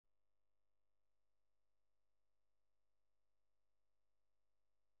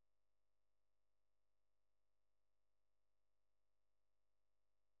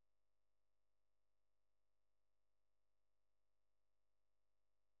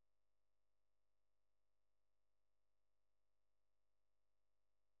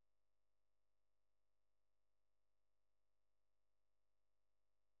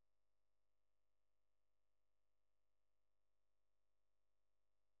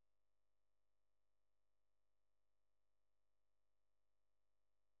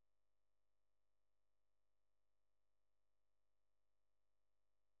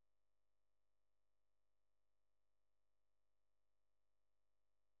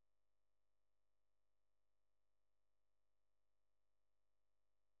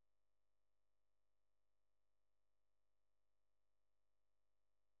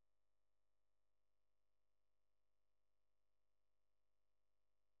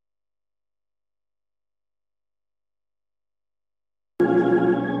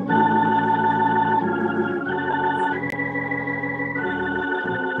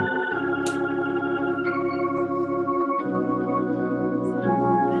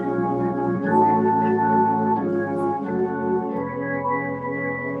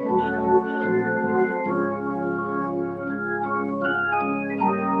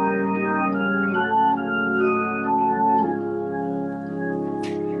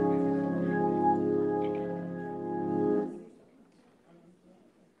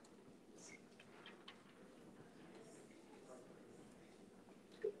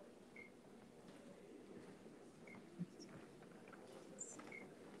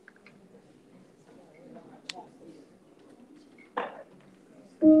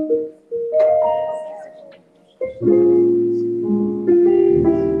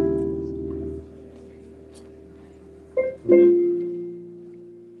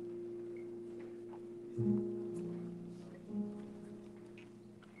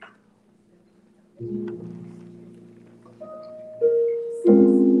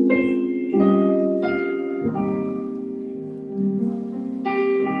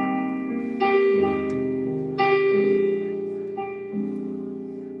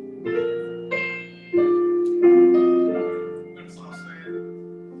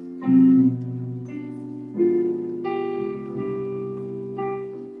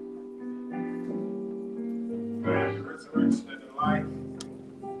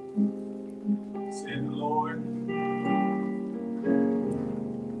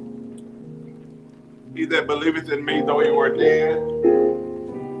He that believeth in me, though he were dead,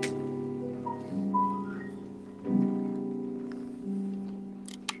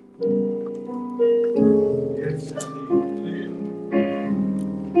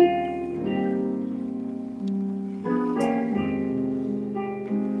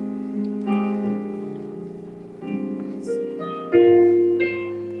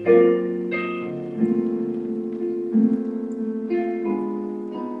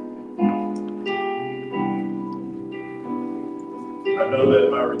 I know that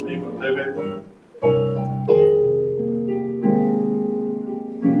my Redeemer liveth.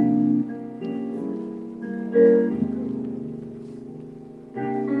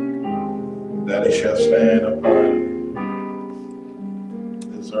 That he shall stand upon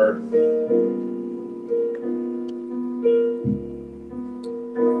this earth.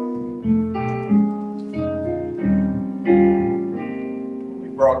 He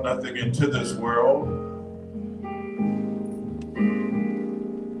brought nothing into this world,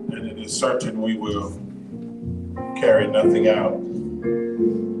 and it is certain we will carry nothing out.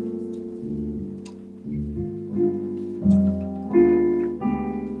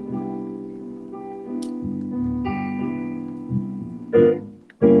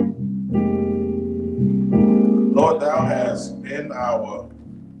 Lord, thou hast been our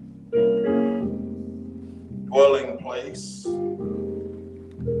dwelling place.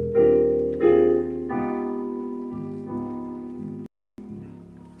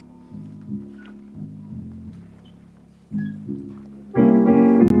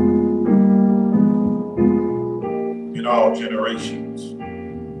 In all generations.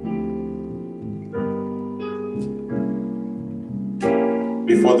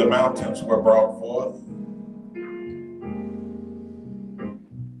 Before the mountains were brought forth,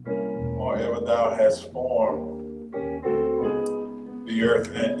 or ever thou hast formed the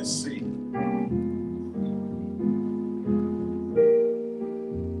earth and the sea.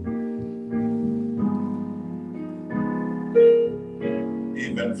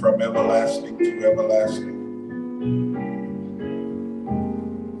 Even from everlasting to everlasting.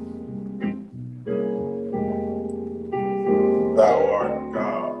 Thou art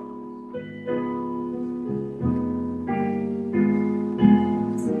God.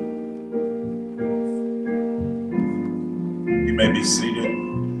 You may be seated.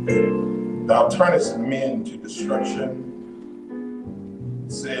 Thou turnest men to destruction.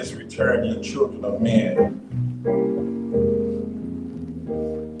 It says, return ye children of men.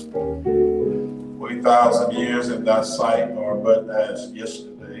 40,000 years in thy sight are but as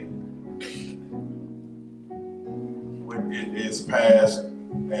yesterday, when it is past,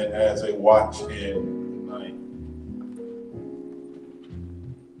 and as a watch in the night.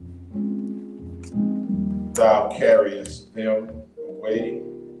 Thou carriest them away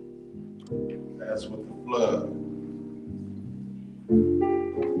as with the flood.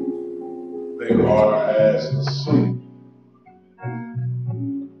 They are as asleep.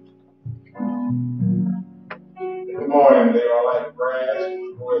 Good morning, they are like grass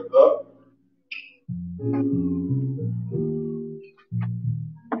which groweth up.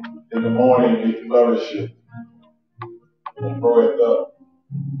 In the morning it flourisheth. groweth up.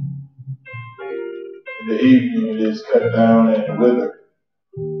 In the evening it is cut down and withered.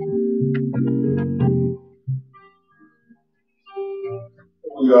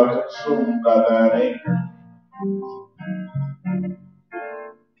 We are consumed by thine anger.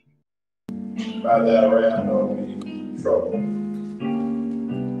 By thy wrath are we troubled.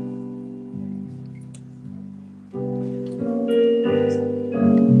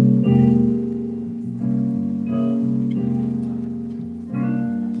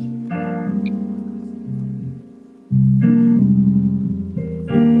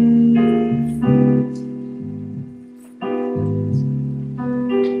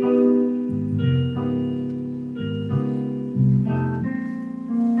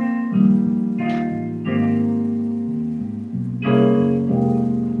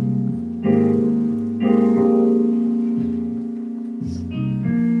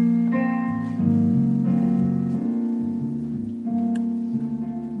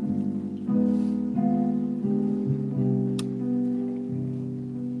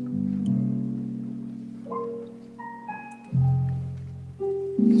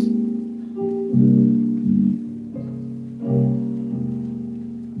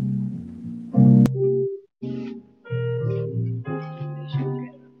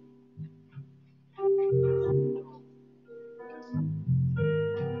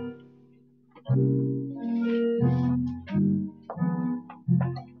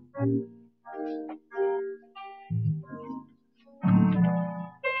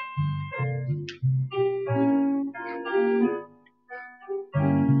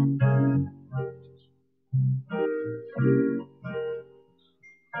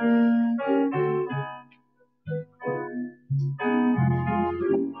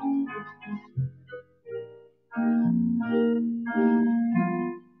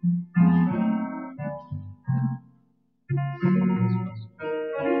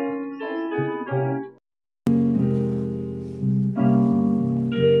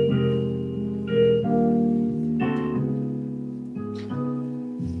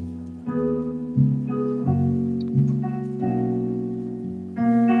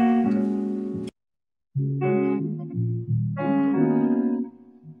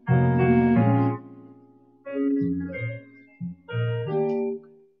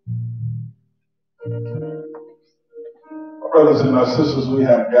 Brothers and my sisters, we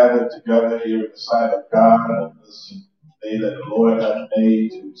have gathered together here in the sight of God on this day that the Lord hath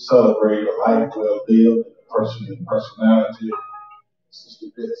made to celebrate a life well lived in the person and personality of Sister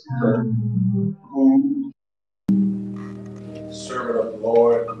Bessie, Kirk, who, servant of the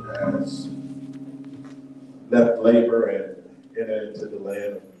Lord, has left labor and entered into the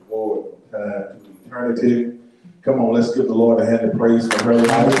land of the Lord from time to eternity. Come on, let's give the Lord a hand of praise for her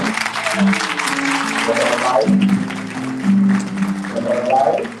life. For her life. For her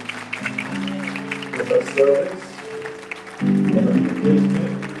life. For her service. For her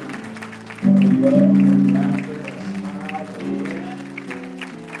commitment. For her love. For her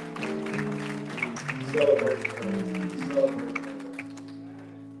celebrate her. Celebrate her.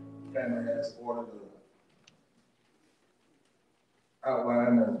 Family has ordered the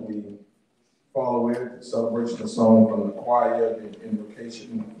outline as we follow it, the celebration of song from the choir, the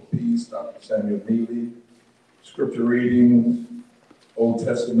invocation for peace, Dr. Samuel Neely, scripture readings, Old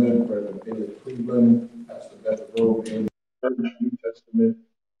Testament, Reverend Billy Cleveland, Pastor Beth Grove, and New Testament,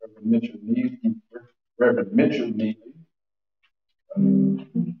 Reverend Mitchell Neely,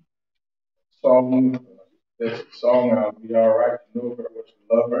 song, that's a song, I'll be all right, you know her, what you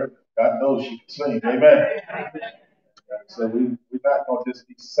love her, God knows she can sing, amen. So we're not going to just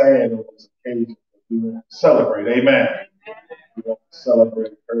be sad on this occasion, but we want to celebrate, amen. We want to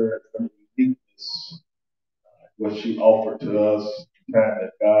celebrate her and her uniqueness, what she offered to us, the time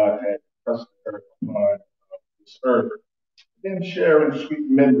that God had trusted her upon this earth. Then sharing sweet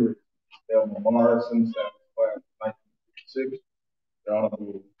memories. Thelma Morrison, class of 1956, the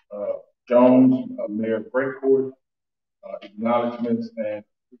Honorable Jones, Mayor Breakford, acknowledgments and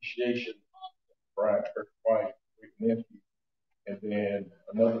appreciation of Bryant Cheek, wife, great nephew. And then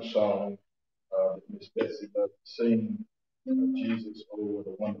another song that Miss Bessie loved to sing, Jesus, oh, what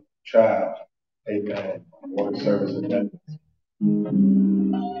a wonderful child. Amen. What a service of that.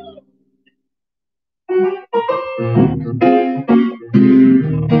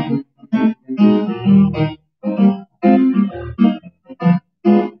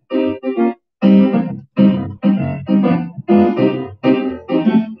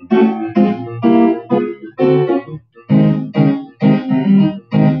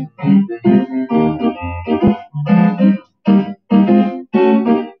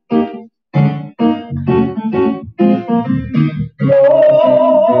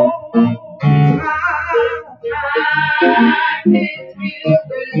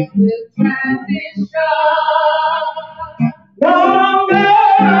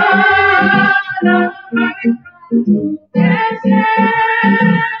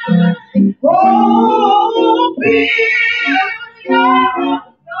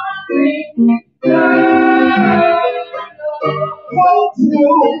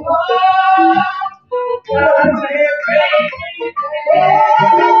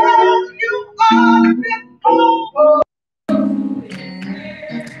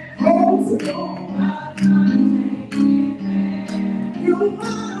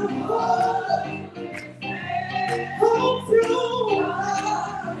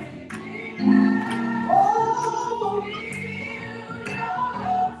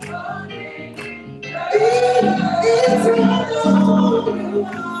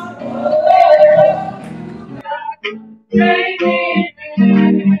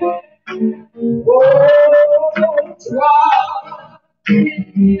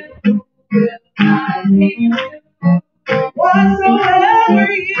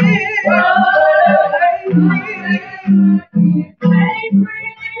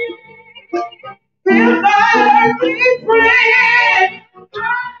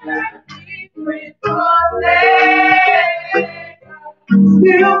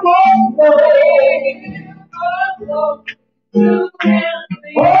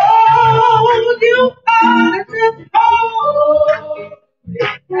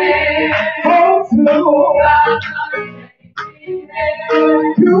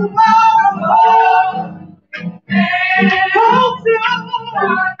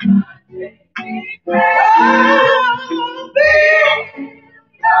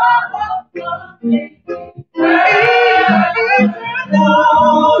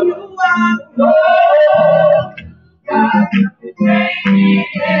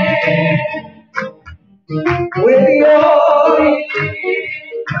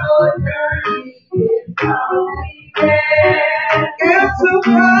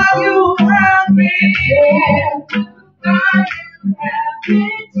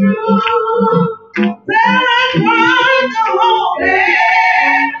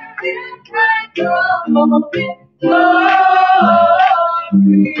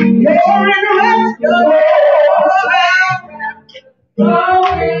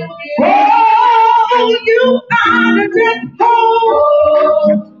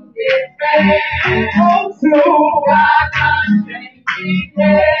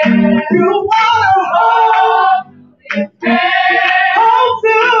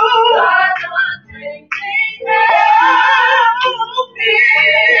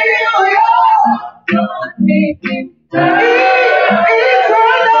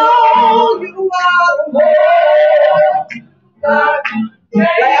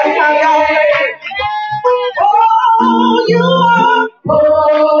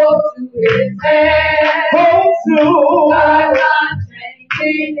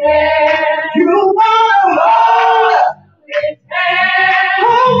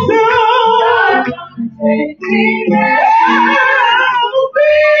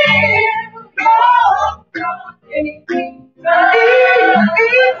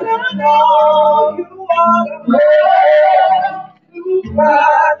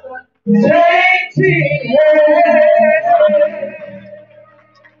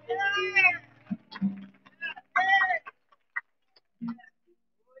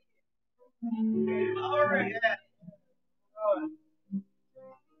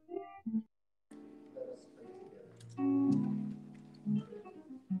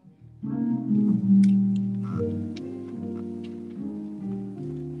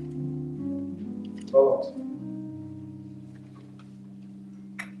 Lord,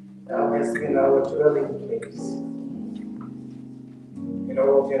 thou hast been our dwelling place in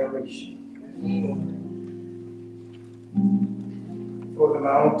all generations. For the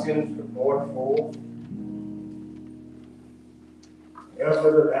mountains were brought forth,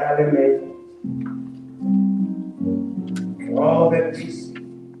 ever the valley made, and all that we see,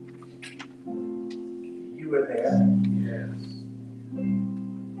 you were there. Yes.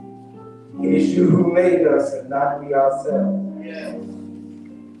 It is you who made us and not we ourselves. Yes.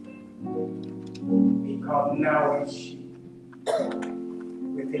 We come now as sheep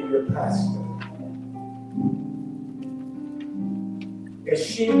within your pasture. As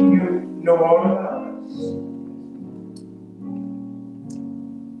sheep, you know all about us.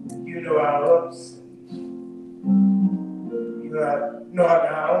 You know our ups. You know our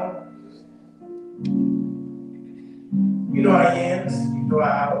downs. You know our ins. You know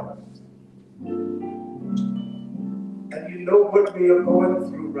our outs. And you know what we are going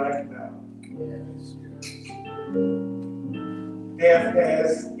through right now. Yes. Death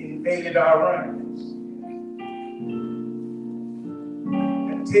has invaded our ranks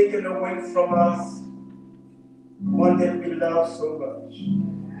and taken away from us one that we love so much.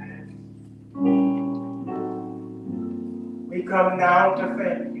 We come now to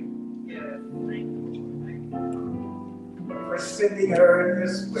thank you for sending her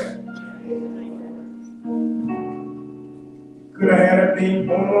this way. Could have had her being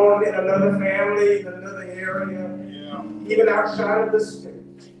born in another family, in another area, even outside of the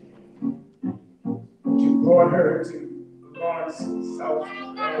state. You brought her to Lawrence, South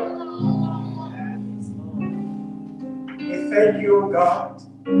Carolina. We thank you, O God,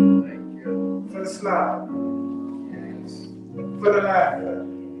 for the smile, for the laughter,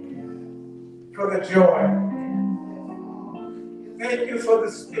 for the joy. Thank you for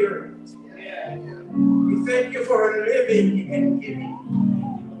the Spirit. We thank you for her living and giving.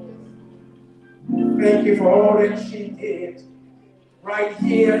 Thank you for all that she did right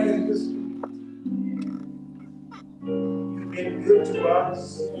here in this room. You've been good to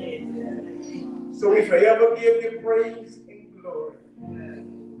us. So we forever give you praise and glory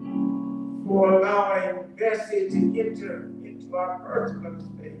for allowing Bessie to enter into our personal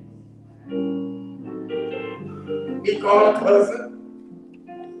space. We call her cousin,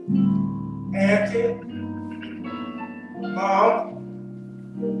 auntie, mom,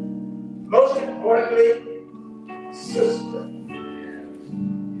 most importantly, sister.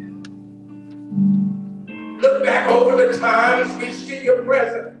 Look back over the times we see your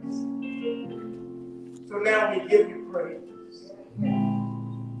presence. So now we give you praise.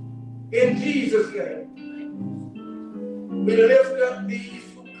 In Jesus' name, we lift up these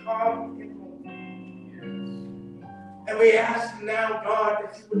who come in home. And we ask now, God,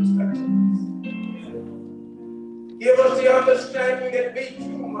 that you would touch us. Give us the understanding that we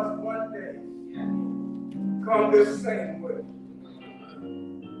too must one day come this same way.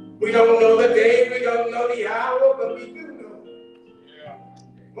 We don't know the day, we don't know the hour, but we do know.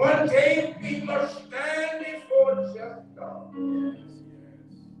 One day we must stand before just God.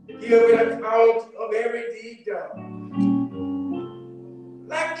 Give an account of every deed done.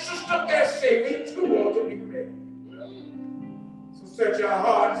 Like Sister Bessie, we too want to be ready. So search our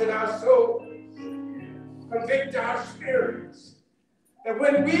hearts and our souls. Convict our spirits. That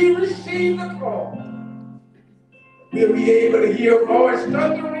when we receive the call, we'll be able to hear a voice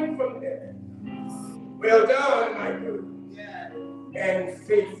thundering from heaven. Well done, my good and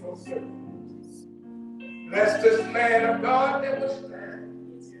faithful servant. Bless this man of God that will stand.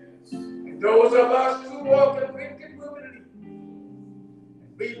 And those of us who are convicted will believe.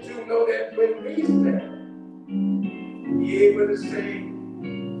 We too know that when we stand, we'll be able to say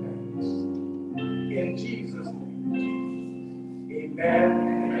thanks. In Jesus' name. Amen.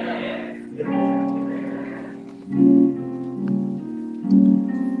 Amen.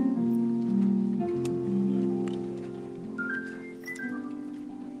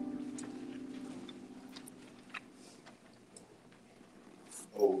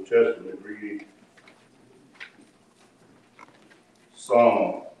 Old Testament reading,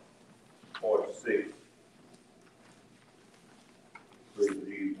 Psalm 46. Read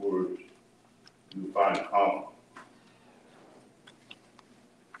these words, you find comfort.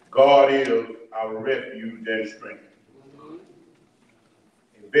 God is our refuge and strength,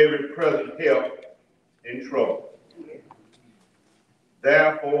 a very present help in trouble.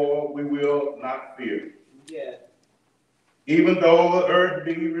 Therefore we will not fear. Even though the earth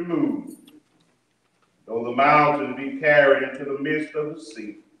be removed, though the mountains be carried into the midst of the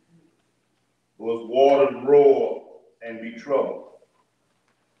sea, though its waters roar and be troubled,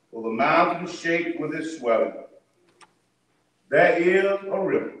 though the mountains shake with its swelling, there is a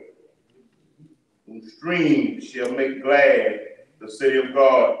river, whose streams shall make glad the city of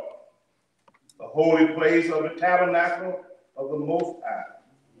God, the holy place of the tabernacle of the Most High.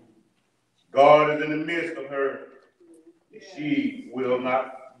 God is in the midst of her, and she will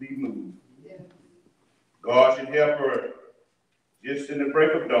not be moved. God should help her just in the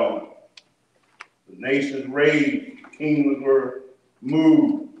break of dawn. The nations raged, the kings were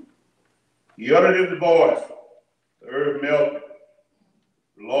moved. He uttered his voice, the earth melted.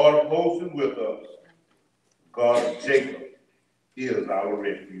 The Lord of hosts is with us. God of Jacob is our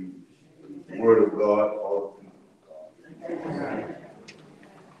refuge. The word of God, all the people of God.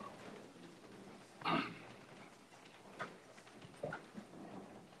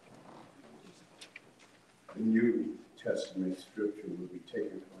 The New Testament scripture will be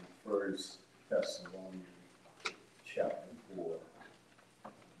taken from 1 Thessalonians chapter 4,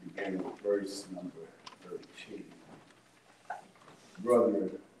 beginning with verse number 13. Brother,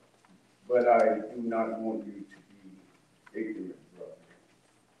 but I do not want you to be ignorant, brother,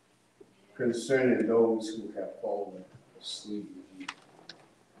 concerning those who have fallen asleep,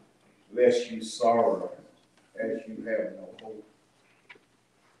 lest you sorrow as you have no hope.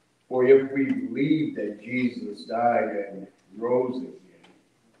 For if we believe that Jesus died and rose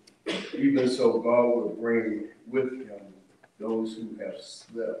again, even so God will bring with him those who have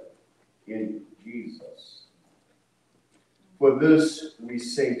slept in Jesus. For this we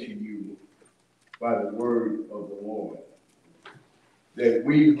say to you by the word of the Lord, that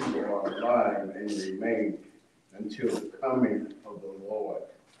we who are alive and remain until the coming of the Lord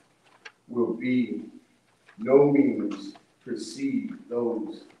will be no means precede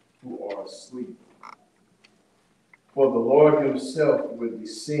those who are asleep. For the Lord himself will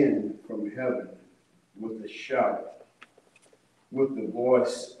descend from heaven with a shout, with the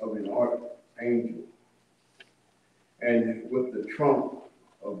voice of an archangel, and with the trump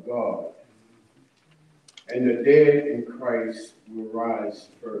of God. And the dead in Christ will rise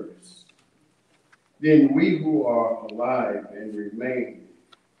first. Then we who are alive and remain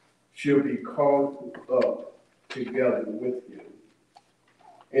shall be caught up together with him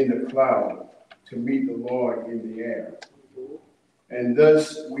in the cloud to meet the Lord in the air. And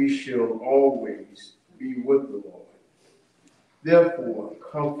thus we shall always be with the Lord. Therefore,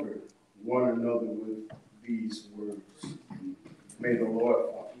 comfort one another with these words. May the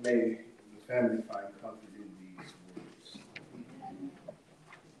family find comfort in these words.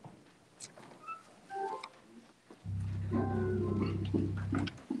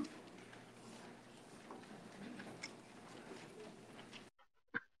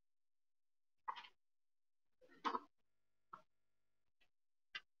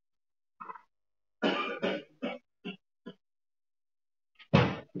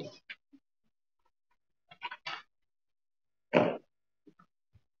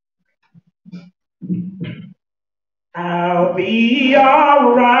 I'll be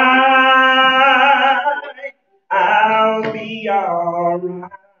alright. I'll be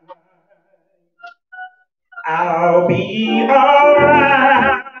alright. I'll be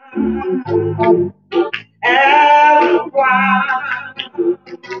alright. After a while.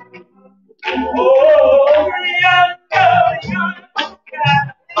 Oh, young girl,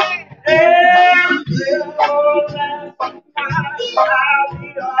 and till that time, I'll be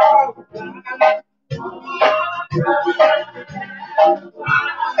alright.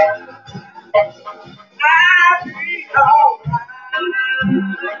 I'll be alright.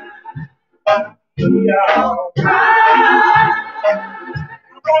 Be alright.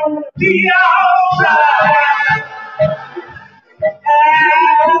 I'm gonna be alright.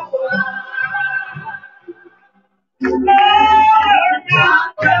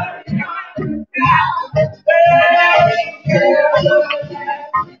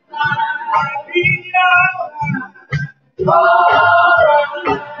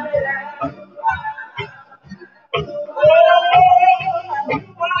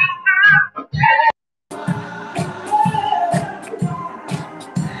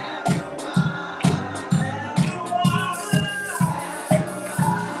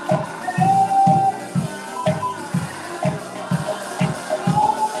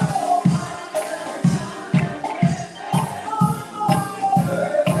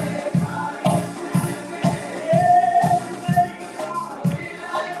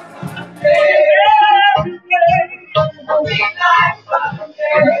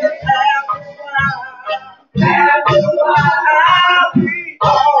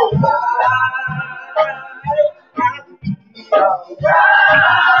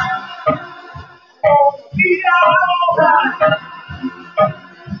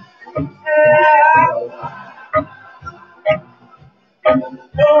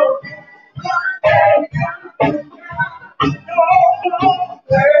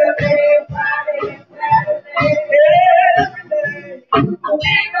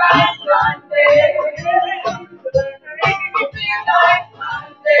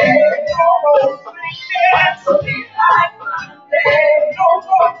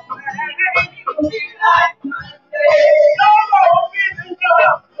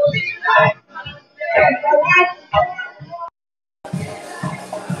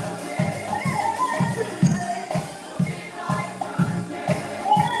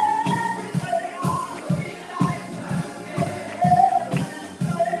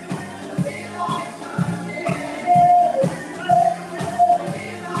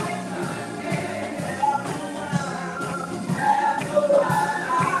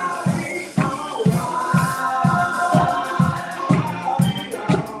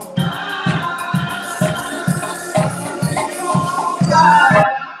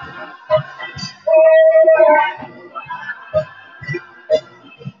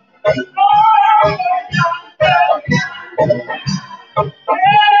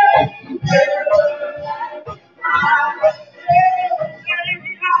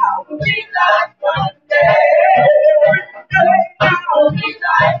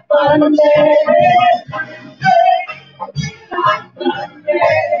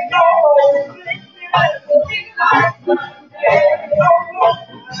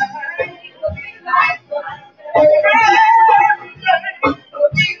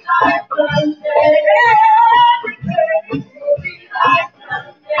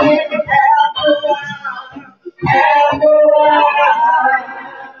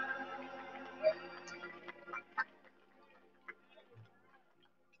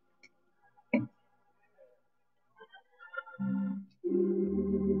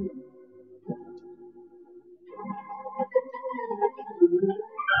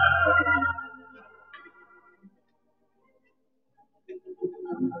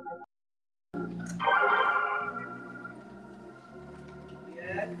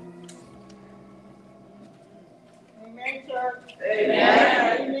 Amen, church.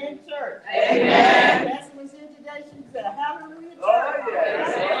 Amen. Amen, church. Amen. Bessie was here today. She said, hallelujah, church. Oh,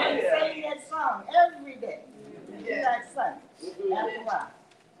 yes. I sing that song every day. Yes. That Sunday, after a while.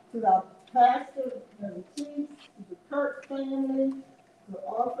 To the pastor, the chiefs, to the Kirk family, to the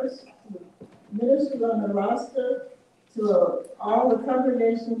office, to the ministers on the roster, to all the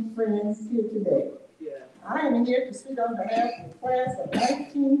congregation friends here today. Yeah. I am here to speak on behalf of the class of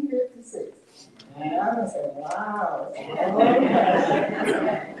 1956. And I'm going to say, wow.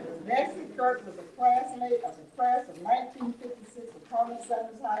 Bessie Kirk was a classmate of the class of 1956 at Carter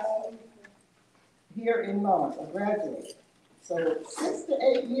Sanders High School here in Lawrence, a graduate. So 6 to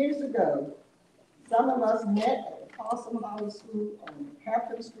 8 years ago, some of us met at the Possum Hollow School on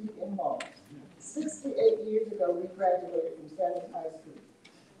Hampton Street in Lawrence. 68 years ago, we graduated from Sanders High School.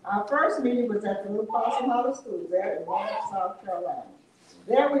 Our first meeting was at the little Possum Hollow School there in Lawrence, South Carolina.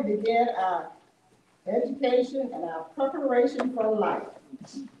 There we began our education and our preparation for life.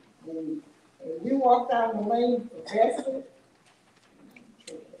 And as we walked down the lane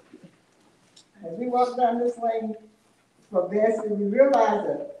for Bessie, we realized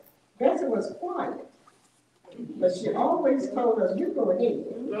that Bessie was quiet, but she always told us, "You go ahead."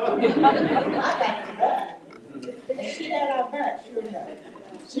 I got your back. And she had our back, sure enough.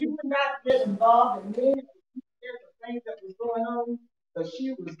 She would not get involved in many of the things that was going on, but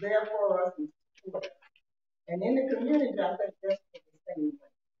she was there for us and support us. And in the community, I think that's the same way.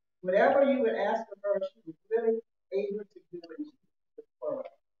 Whatever you would ask of her, she was really able to do it, and she did it for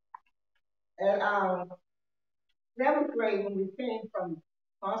us. And 7th grade, when we came from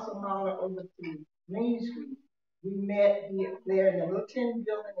Possum Hollow over to Main Street, we met here, there in the little tin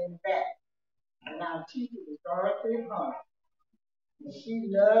building in the back. And our teacher was Dorothy Hunt. And she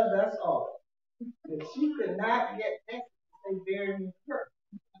loved us all. But she could not get Bessie to say bury me first.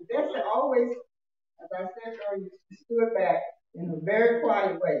 Bessie always, as I said earlier, she stood back in a very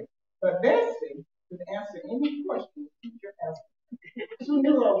quiet way. But Bessie could answer any question the teacher asked her. She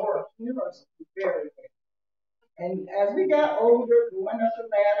knew her work. She knew her school very well. And as we got older, going up the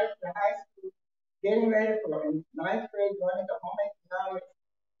ladder to high school, getting ready for 9th grade, going into home economics,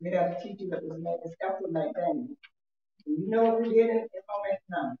 we had a teacher that was named Ethel McDaniel. And you know what we did in home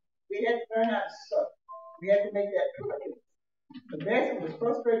economics? We had to learn how to sew. We had to make that pillowcase. The Bessie was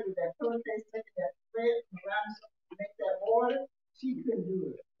frustrated with that pillowcase, taking that thread around to make that border. She couldn't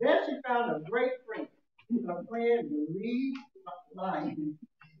do it. Then she found a great friend. Her friend Marie Lyons.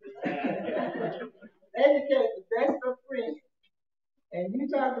 They became the best of friends. And you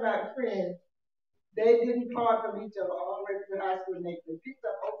talk about friends, they didn't part from each other all the way through high school. And they picked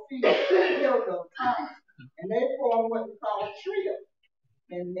up Ophelia, and they formed what we call a trio.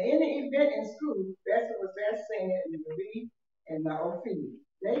 And in the event in school, Bessie was there singing, and Marie and Ophelia.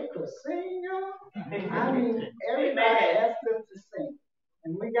 They could sing, y'all. I mean, everybody asked them to sing.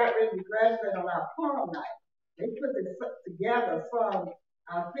 And we got ready to graduate on our prom night. They put together a song.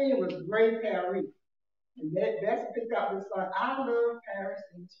 Our theme was Great Paris. And Bessie picked out this song, I Love Paris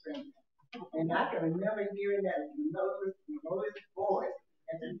in Spring. And I can remember hearing that melodious voice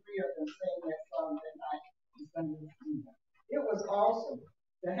as the three of them sang that song that night in Sunday school. It was awesome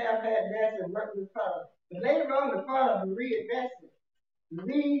to have had Bessie work with her. But later on, the father of Marie and Bessie,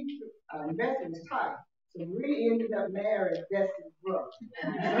 Bessie was tight. So Marie ended up marrying Bessie's brother. So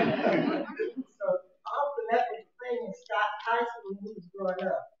often that was the thing in Scott High School when we was growing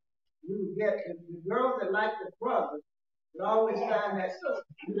up. We would get the girls that liked the brothers would always find that sister.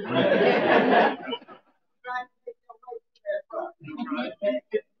 Trying to take their way to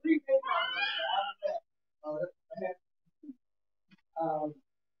that brother.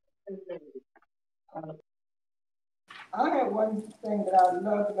 I have one thing that I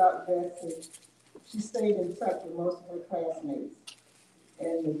loved about Bessie. She stayed in touch with most of her classmates.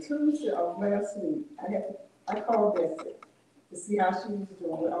 And the Tuesday of last week, I called Bessie to see how she was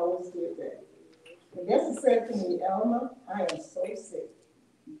doing. We always did that. And Bessie said to me, Elma, I am so sick.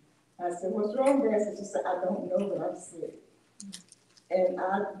 I said, what's wrong, Bessie? She said, I don't know, but I'm sick. And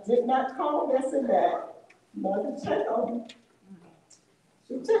I did not call Bessie back, not to check on her.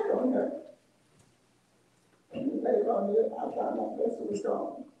 She checked on her. And later on, I found out Bessie was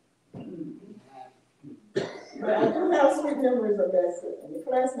gone. But I do have sweet memories of Bessie, and the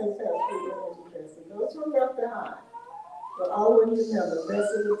classmates have sweet memories of Bessie. Those who are left behind. But always remember,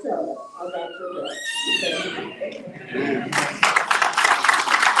 Bessie will tell us, I got your back.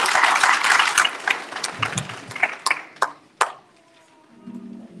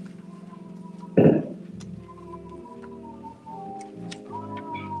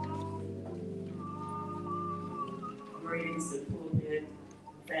 Greetings to Poole.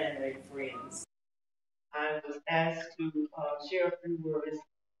 family, friends. I was asked to share a few words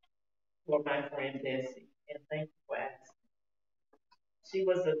for my friend Bessie, and thank you for asking. She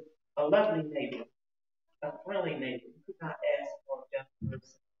was a lovely neighbor, a friendly neighbor. You could not ask for a better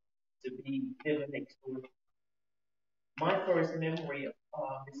person to be living next door. My first memory of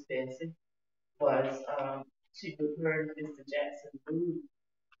Miss Bessie was she referred Mr. Jackson moved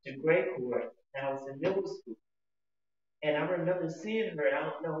to Gray Court, and I was in middle school. And I remember seeing her, I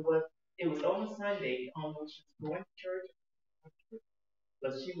don't know what, it was on a Sunday, I don't know if she was going to church,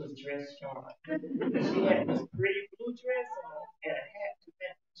 but she was dressed sharp. She had this pretty blue dress on and a hat to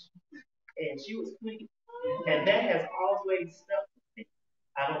match. And she was clean. And that has always stuck with me.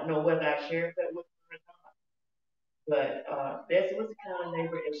 I don't know whether I shared that with her or not, but Bessie was the kind of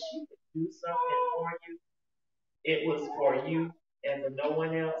neighbor, if she could do something for you, it was for you and for no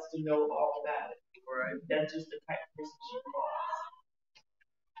one else to know all about it. Right? That's just the type of person she was.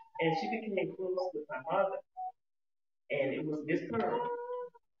 And she became close with my mother, and it was Miss Kirk.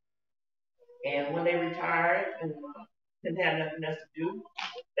 And when they retired and didn't have nothing else to do,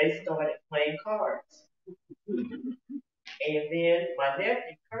 they started playing cards. And then my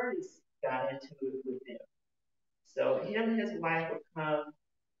nephew Curtis got into it with them. So him and his wife would come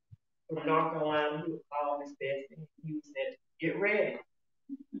from North Carolina. He would call Miss Bessie, and he would say, "Get ready,"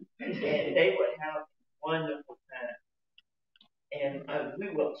 and they would have a wonderful time. And we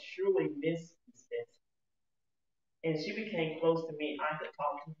will surely miss Miss Bessie. And she became close to me. I could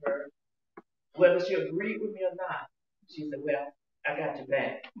talk to her, whether she agreed with me or not. She said, "Well, I got your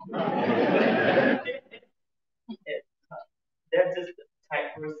back." That's just the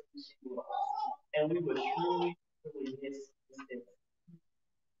type of person she was. And we would truly, truly miss this.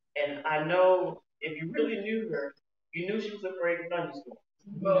 And I know if you really knew her, you knew she was afraid of thunderstorms.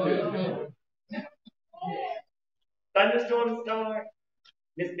 Thunderstorms start,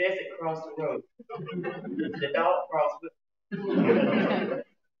 Miss Bessie crossed the road. The dog crossed with her.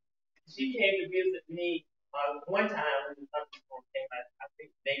 She came to visit me one time when the thunderstorm came. I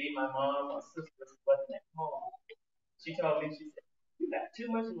think maybe my mom or sister wasn't at home. She told me, she said, "You got too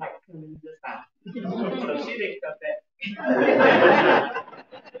much light coming in this house." So she didn't come back.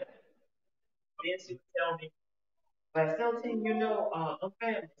 Then she would tell me, "By 17, you know, I'm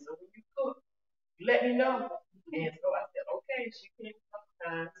family, so when you cook, you let me know." And so I said, okay. She came a couple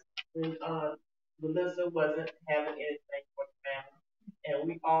times when Melissa wasn't having anything for the family. And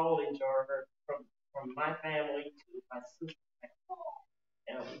we all enjoy her from my family to my sister's family.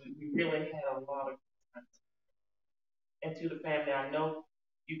 And we really had a lot of time. And to the family, I know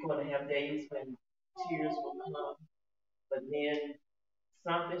you're going to have days when tears will come, but then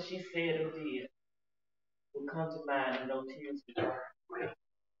something she said or did will come to mind and no tears will dry.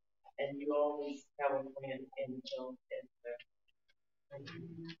 And you always have a friend in Joe and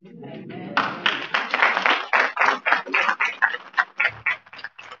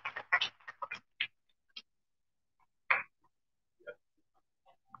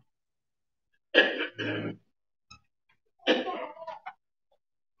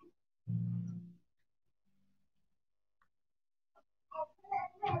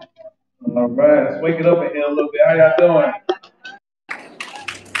All right, let's wake it up in here a little bit. How y'all doing?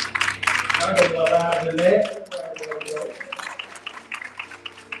 Y'all get a little louder than that.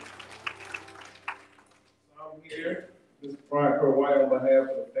 I'm here, Mr. Bryant Cheek on behalf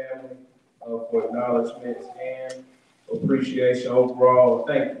of the family for acknowledgments and appreciation overall.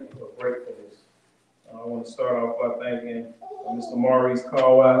 Thank you for gratefulness. I want to start off by thanking Mr. Maurice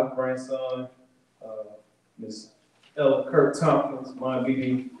Caldwell, grandson, Ms. Ella Kirk Tompkins, my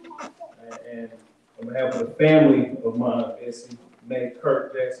BD, and on behalf of the family of mine, Bessie, May,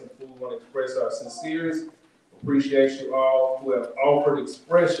 Kirk, Jackson, Poole, want to express our sincerest appreciation to all who have offered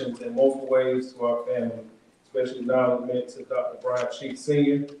expressions in multiple ways to our family, especially acknowledgement to Dr. Bryant Cheek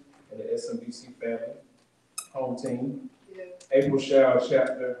Sr. and the SMBC family, home team. Yeah. April Shaw,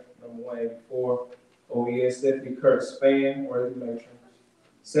 chapter number 184, OES, Stephanie Kirk Span, worthy matron.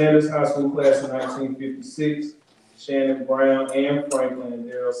 Sanders High School class of 1956, Shannon Brown, Ann Franklin, and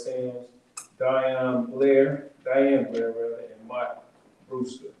Daryl Sims, Diane Blair, and Mike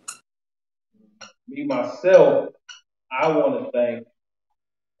Brewster. Me, myself, I want to thank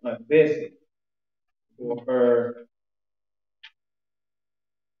Bessie for her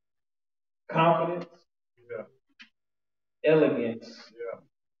confidence, elegance,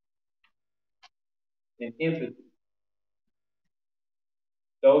 and empathy.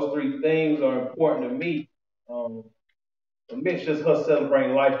 Those three things are important to me. Amidst just her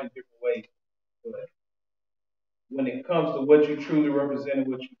celebrating life in different ways. But when it comes to what you truly represent and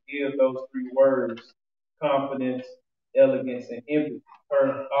what you give, those three words, confidence, elegance, and empathy,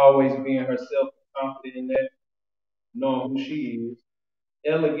 her always being herself, confident in that, knowing who she is,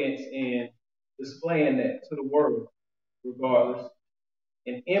 elegance in displaying that to the world, regardless,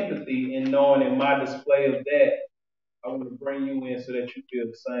 and empathy in knowing in my display of that, I want to bring you in so that you feel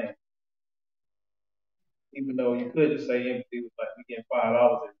the same. Even though you could just say empathy was like we getting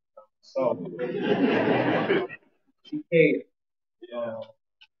 $5 every time. So she cared.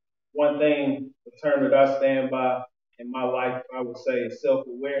 One thing, the term that I stand by in my life, I would say, is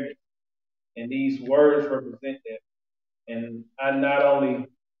self-awareness, and these words represent that. And I not only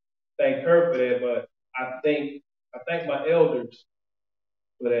thank her for that, but I thank my elders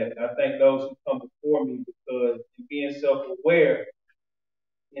for that. I thank those who come before me because in being self-aware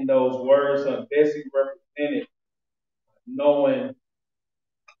in those words, Bessie represented knowing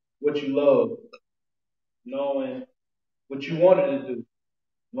what you love, knowing what you wanted to do,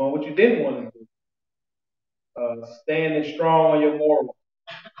 knowing what you didn't want to do, standing strong on your morals,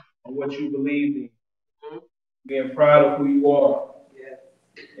 on what you believe in, being proud of who you are,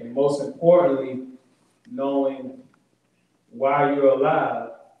 and most importantly, knowing why you're alive,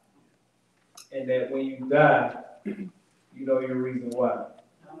 and that when you die, you know your reason why.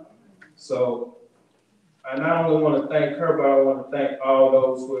 So I not only want to thank her, but I want to thank all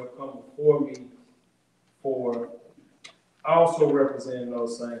those who have come before me for also representing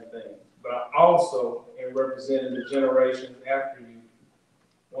those same things. But I also, in representing the generations after you,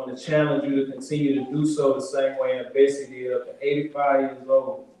 want to challenge you to continue to do so the same way that Bessie did up to 85 years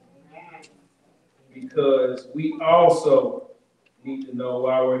old. Because we also need to know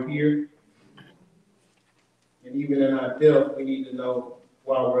why we're here. And even in our death, we need to know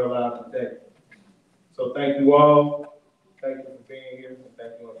why we're alive today. So thank you all. Thank you for being here. And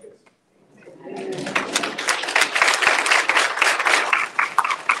thank you, Bessie.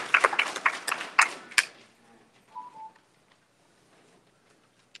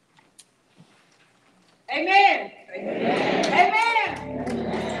 Amen. Amen. Amen.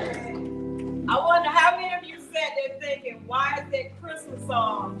 I wonder how many of you sat there thinking, why is that Christmas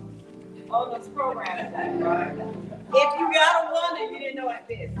song on this program today? Right. If you gotta wonder, you didn't know like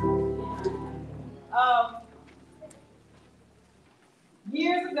this.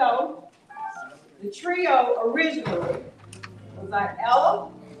 Years ago, the trio originally was like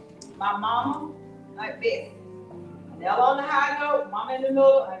Ella, my mama, like Bessie. Ella on the high note, mama in the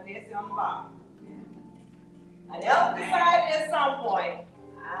middle, and Bessie on the bottom. And Ella decided at some point,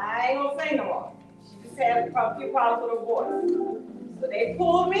 I ain't gonna say no more. She just had a few problems with her voice. So they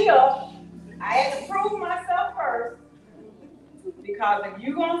pulled me up. I had to prove myself first. Because if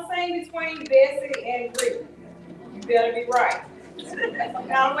you're gonna sing between Bessie and Brittany, you better be right. Some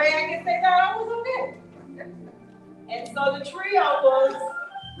kind of way I guess they thought I was okay. And so the trio was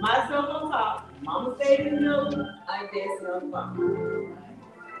myself on top, Mama stayed in the middle, and Bessie on the bottom.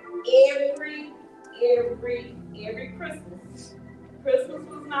 Every Christmas. Christmas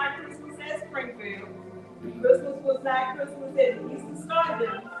was not Christmas at Springfield. Christmas was not Christmas at the Eastern Star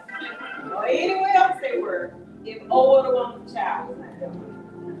Dinner. Or anywhere else they were, if over the one child was not there.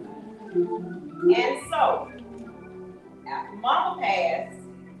 And so, after Mama passed, it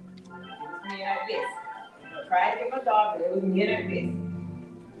was me like this. I tried to get my daughter, it was me like this.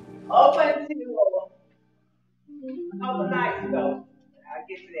 Up until a couple nights ago, I'll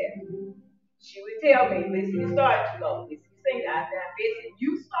get to that. She would tell me, listen, you started to go. Listen, you sing. I said, listen,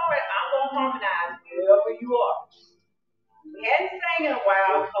 you started, I'm going to harmonize wherever you are. We hadn't sang in a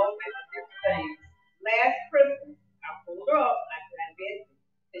while, COVID and different things. Last Christmas, I pulled her up. I said, Bessie.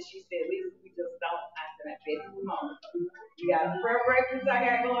 And she said, listen, we just don't. I said, Bessie, come on. We got a prayer breakfast I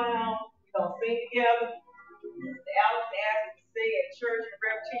got going on. We're going to sing together. Mr. Alex asked me to sing at church, and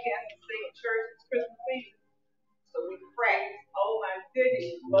Bryant Cheek asked me to sing at church. It's Christmas season. So we practiced. Oh my goodness,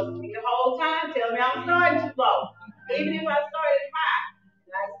 she must be the whole time telling me I'm starting too low. Even if I started high,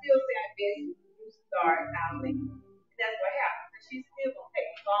 and I still say, Bessie, you start, I'll leave. That's what happened. She's still gonna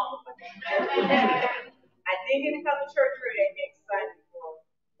take the song. I didn't get to come to church for that next Sunday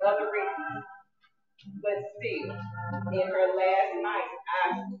for other reasons. But still, in her last night,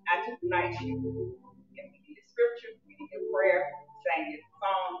 I took the night shift. And we needed scripture, we needed prayer, sang different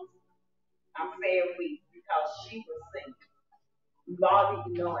songs. I'm saying we because she was singing. We've all need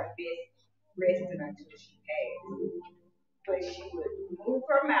to know her best resting until she passed. But she would move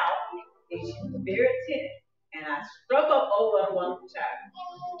her mouth, and she was very attentive. And I struck up over a wonderful child.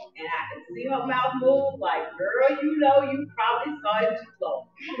 And I could see her mouth move like, girl, you know you probably started too low.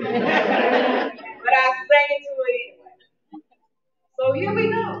 But I sang it to her anyway. So here we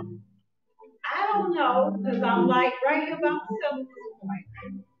go. I don't know, because I'm like right here about myself at this point.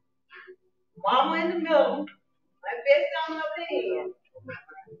 Mama in the middle, my best on the other end.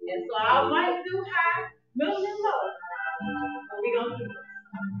 And so I might do high, middle, and low. But we're going to do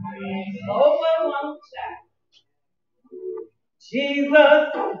this. Oh, what a wonderful child. Jesus,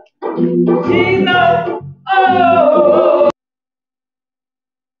 Jesus, oh.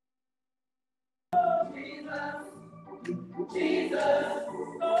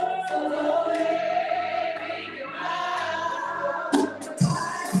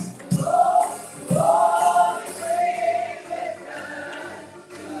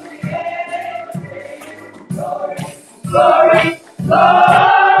 Glory,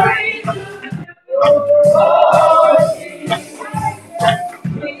 glory,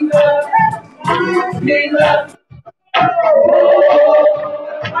 Jesus, Jesus,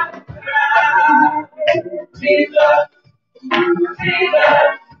 Jesus,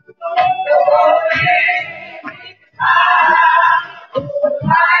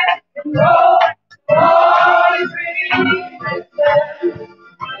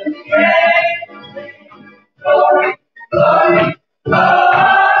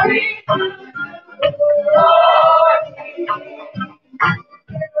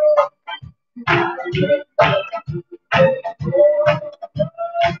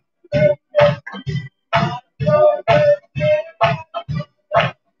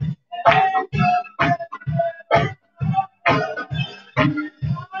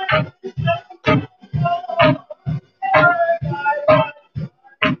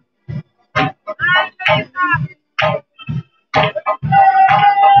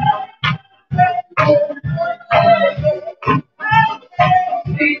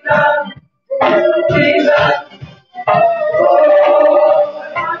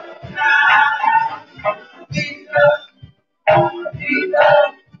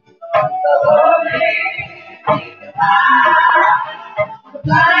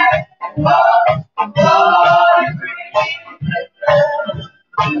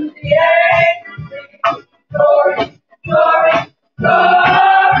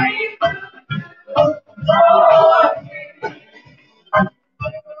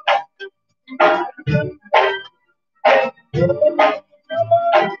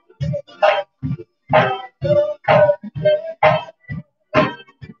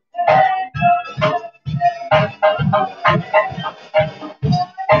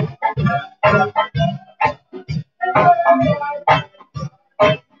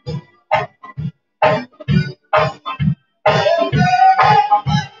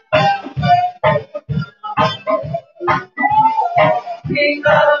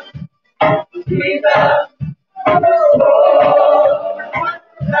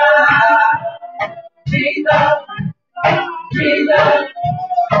 Jesus,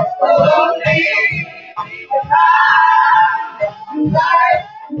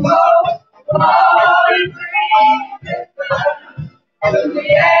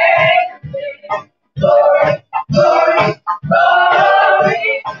 glory,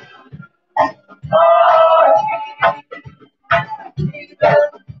 glory, glory, Jesus,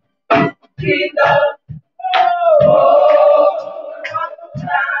 Jesus,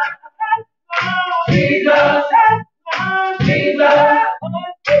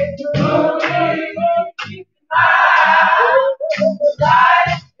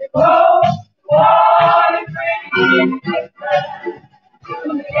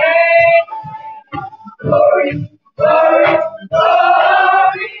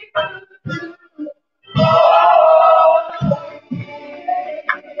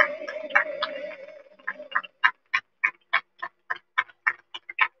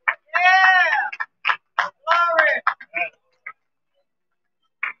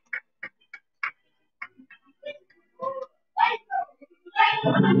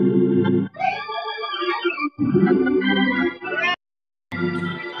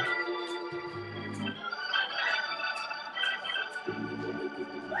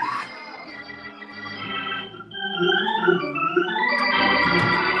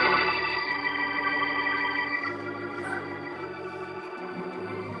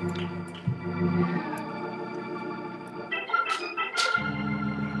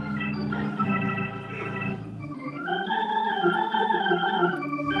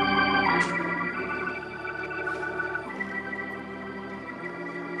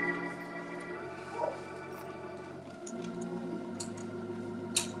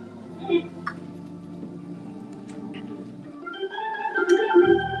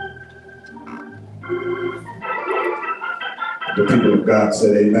 The people of God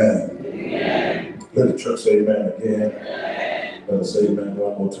said amen. Amen. Let the church say amen again. Amen. Let us say amen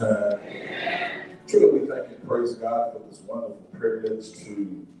one more time. Amen. Truly, we thank and praise God for this wonderful privilege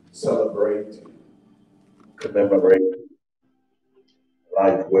to celebrate, commemorate the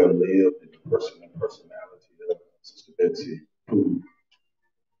life well lived and the person and personality of Sister Bessie Poole.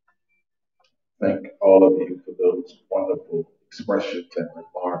 Thank all of you for those wonderful expressions and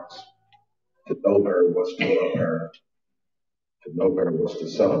remarks. To know her was to love her. To know her was to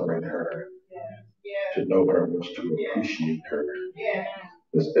celebrate her. To know her was to appreciate her.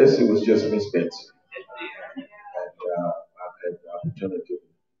 Miss Bessie was just Miss Bessie. And I've had the opportunity to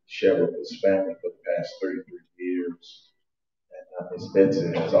share with this family for the past 33 years. And Miss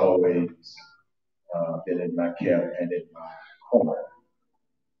Bessie has always been in my camp and in my corner.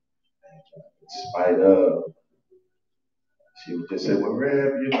 And in spite of, she would just say, well,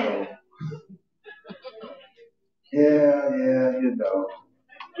 Rev, you know, yeah, you know.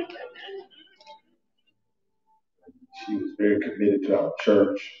 She was very committed to our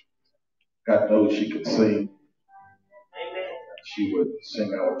church. God knows she could sing. She would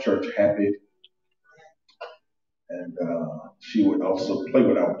sing our church happy. And she would also play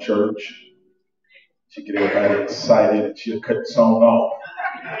with our church. She'd get everybody excited and she'd cut the song off.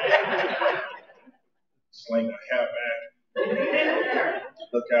 Sling her hair back.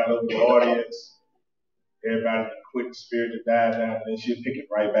 Look out over the audience. Everybody quit, spirit to die down, and then she'd pick it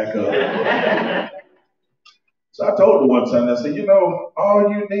right back up. So I told her one time, I said, you know, all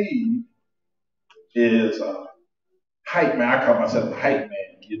you need is hype man. I call myself a hype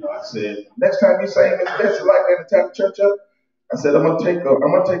man. You know, I said, next time you sing Miss Bessie like that and tap the church up, I said, I'm gonna take a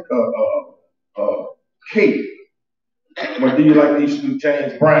cake. I'm gonna do you like they used to do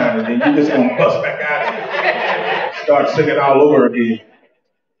James Brown, and then you just gonna bust back out and start singing all over again.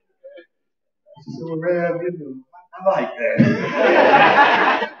 She said, well, Rev, you know, I like that.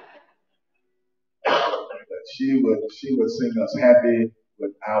 But she would sing us happy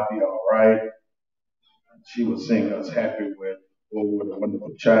with I'll Be All Right. She would sing us happy with Oh, What a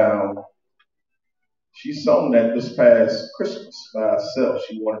Wonderful Child. She sung that this past Christmas by herself.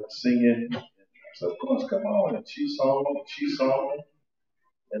 She wanted to sing it. I said, of course, come on. And she sang it.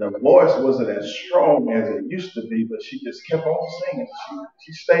 And her voice wasn't as strong as it used to be, but she just kept on singing.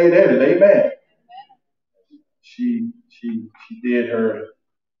 She stayed at it. Amen. She did her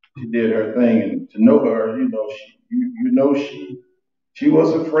thing, and to know her, you know, she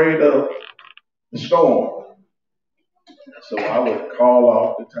was afraid of the storm. So I would call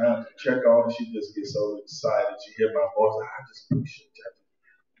off the time to check on her. She just gets so excited. She hear my voice. I just appreciate it.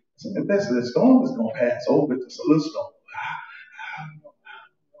 I said, Bessie, the storm is gonna pass over. It's a little storm.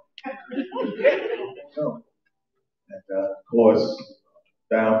 No. And of course,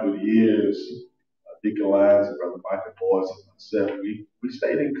 down through the years, Deacon Lyons and Brother Michael Boyce and myself, we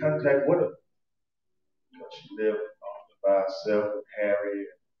stayed in contact with her. You know, she lived often by herself with Harry.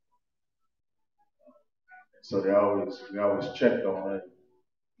 And so we always checked on her.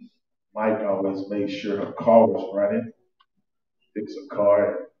 Mike always made sure her car was running, fix her car,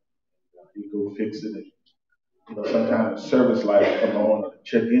 and he'd go fix it. And, you know, sometimes the service light would come on, or the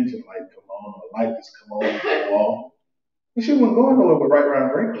check engine light come on, or the light just come on and go off. And she wasn't going nowhere but right around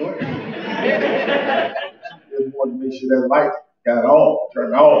the breakaway. She just wanted to make sure that light got off,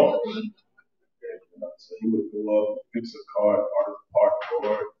 turned off. And, you know, so he would go up, fix her car, order the part for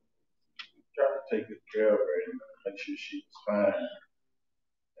her, try to take good care of her and make sure she was fine.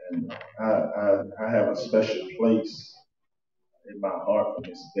 And I have a special place in my heart for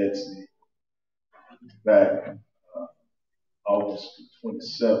Miss Bessie. Back August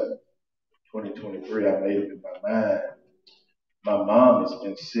 27th, 2023, I made it in my mind. My mom has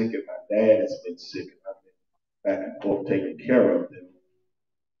been sick and my dad has been sick, and I've been back and forth taking care of them.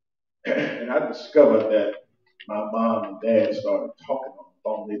 And I discovered that my mom and dad started talking on the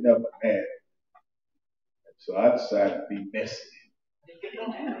phone. They never had. And so I decided to be messy.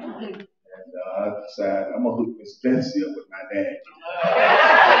 And I decided I'm going to hook Miss Bessie up with my dad.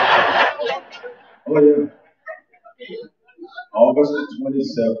 Oh, yeah. August the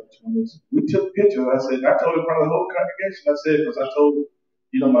 27th, we took pictures. I told in front of the whole congregation, I said, because I told,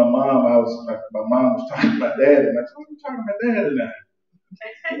 you know, my mom was talking to my dad, and I said, I'm talking to my dad tonight.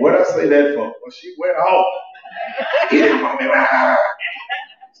 What I say that for? Well, she went off. He didn't want me back. I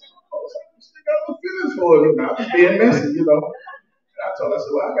still got no feelings for it. I was being messy, you know. And I told her, I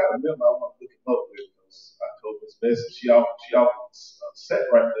said, well, I got to remember, I want to look him up with. I told Miss Bessie, she often sat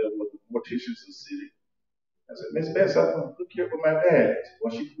right there with the morticians of the city. I said, Miss Bessie, I'm going to hook you up with my dad.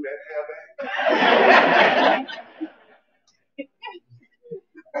 Well, she threw that hair back.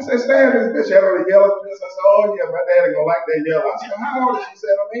 I said, Stan, Miss Bessie had on a yellow dress. I said, oh, yeah, my dad ain't going to like that yellow. I said, how old is she? She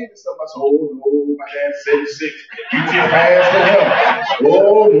said, I'm 80 something. I said, oh, no, my dad's 76. You just passed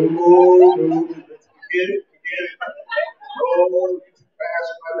for him. Oh, no. Forget it. Oh, you just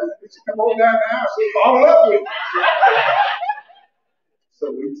passed for my dad. She come on down the house. She fall in love with me.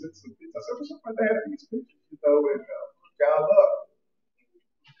 So we took some pictures. I said, what's up my dad in these pictures? You know, and y'all up.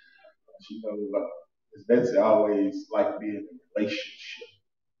 You know, Miss Bessie always liked being in a relationship.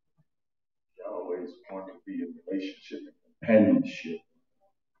 She always wanted to be in a relationship and companionship.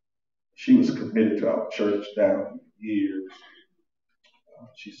 She was committed to our church down the years.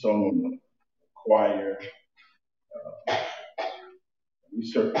 She sung in the choir. We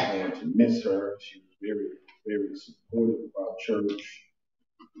certainly going to miss her. She was very, very supportive of our church.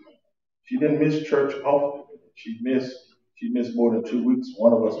 She didn't miss church often. She missed more than 2 weeks.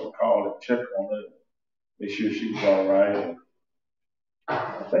 One of us would call and check on her, make sure she was all right. And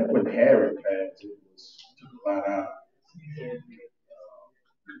I think when Harry passed, took a lot out.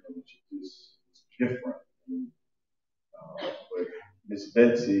 It's different. But Miss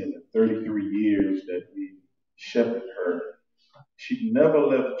Betsy, in the 33 years that we shepherded her, she never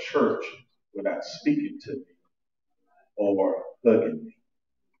left church without speaking to me or hugging me.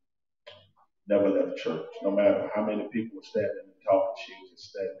 Never left church. No matter how many people were standing and talking, she was just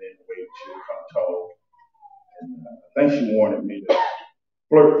standing there and waiting. She would come talk. And I think she wanted me to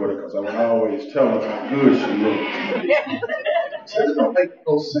flirt with her because I would always tell her how good she looked. So it don't make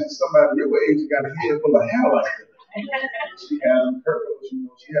no sense. Somebody your age got a head full of hair like that. She had them curls,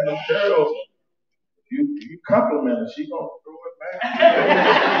 she had them curls. If you compliment her, she gonna throw it back.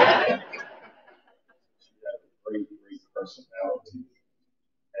 She had a great, great personality.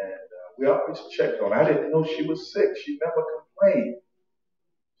 And we always checked on her. I didn't know she was sick. She never complained.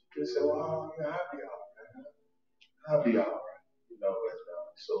 She just said, well, yeah, I'll be all right. And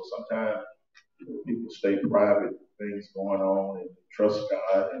so sometimes people stay private, things going on, and trust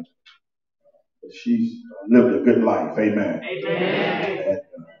God. But she's lived a good life. Amen. Amen. And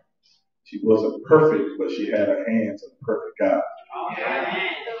she wasn't perfect, but she had her hands on a perfect God.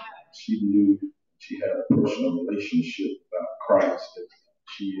 Amen. She knew she had a personal relationship with Christ, that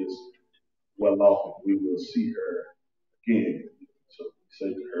she is well off, and we will see her again. So we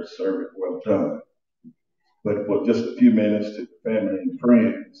say to her, servant, well done. But for just a few minutes, to the family and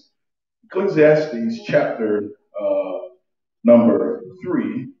friends, Ecclesiastes chapter number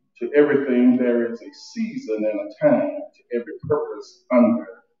 3, to everything there is a season and a time, to every purpose under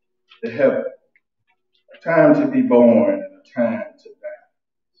the heaven. A time to be born and a time to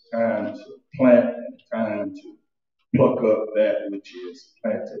die. Time to plant and a time to pluck up that which is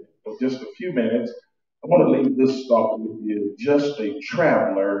planted. For just a few minutes, I want to leave this thought with you. Just a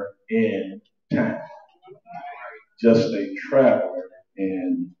traveler in time. Just a traveler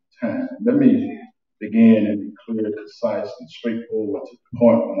in time. Let me begin and be clear, concise, and straightforward to the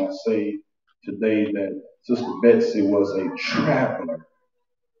point when I say today that Sister Betsy was a traveler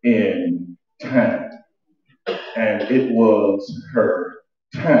in time. And it was her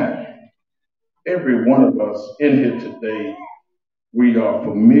time. Every one of us in here today, we are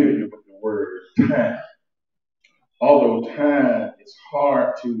familiar with the word time. Although time is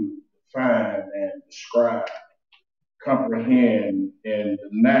hard to define and describe, comprehend in the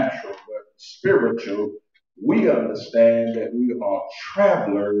natural, but spiritual, we understand that we are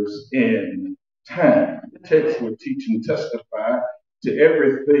travelers in time. The text will teach and testify to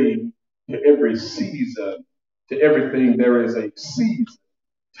everything, to every season, to everything there is a season,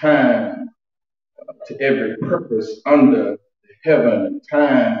 time, to every purpose under heaven,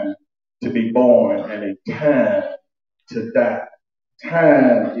 time to be born and a time to die.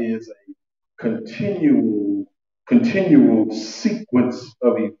 Time is a continual sequence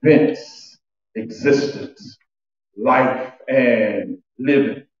of events, existence, life, and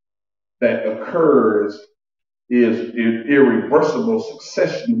living that occurs is irreversible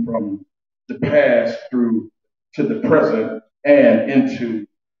succession from the past through to the present and into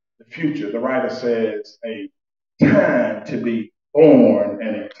the future. The writer says a time to be born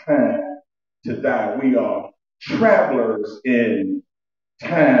and a time to die. We are travelers in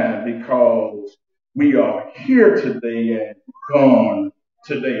time because we are here today and gone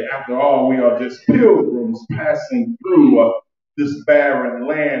today. After all, we are just pilgrims passing through this barren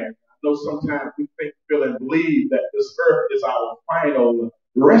land. I know sometimes we think, feel, and believe that this earth is our final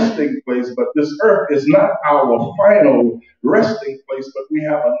resting place, but this earth is not our final resting place, but we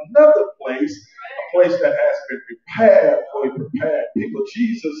have another place, a place that has been prepared for a prepared people.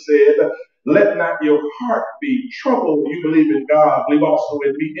 Jesus said, let not your heart be troubled. You believe in God, believe also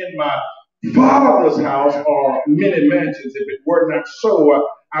in me. In my Father's house are many mansions. If it were not so,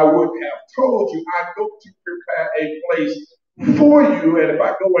 I would have told you, I go to prepare a place for you. And if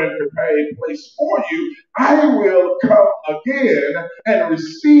I go and prepare a place for you, I will come again and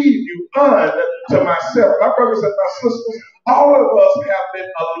receive you unto myself. My brothers and my sisters, all of us have been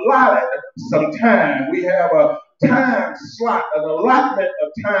allotted some time. We have time slot, an allotment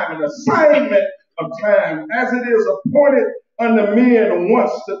of time, an assignment of time, as it is appointed unto men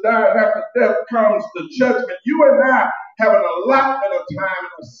once to die, and after death comes the judgment. You and I have an allotment of time,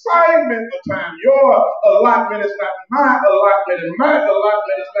 an assignment of time. Your allotment is not my allotment, and my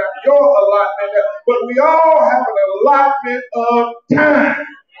allotment is not your allotment, but we all have an allotment of time.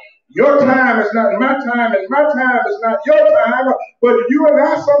 Your time is not my time, and my time is not your time, but you and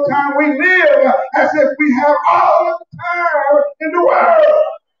I, sometimes we live as if we have all of the time in the world.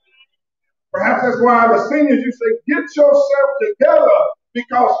 Perhaps that's why the seniors, you say, get yourself together,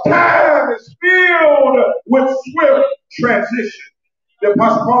 because time is filled with swift transition. The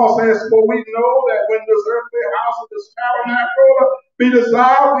Apostle Paul says, for we know that when this earthly house of this tabernacle be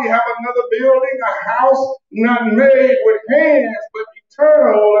dissolved, we have another building, a house not made with hands, but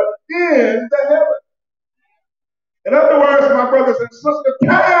eternal in the heavens. In other words, my brothers and sisters,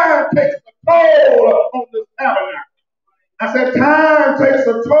 time takes a toll on this tabernacle. I said, time takes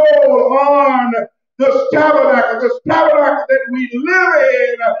a toll on this tabernacle that we live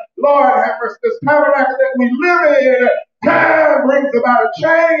in. Lord have mercy, this tabernacle that we live in. Time brings about a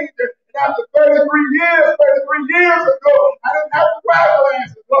change. And after 33 years ago, I didn't have to wear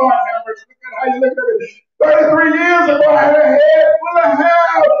glasses. Lord have mercy, look at how you look at me. 33 years ago, I had a head full of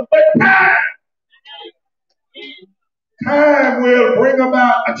hair, but time will bring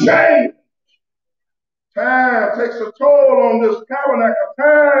about a change. Time takes a toll on this tabernacle.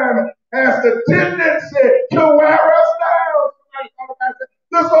 Time has the tendency to wear us down.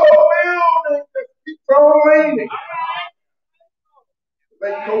 This whole building just keeps on leaning.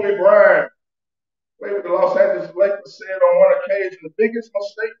 Like Kobe Bryant, played with the Los Angeles Lakers, said on one occasion, the biggest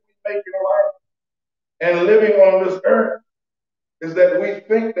mistake we make in life and living on this earth is that we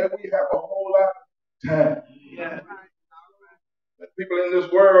think that we have a whole lot of time. Yeah. That people in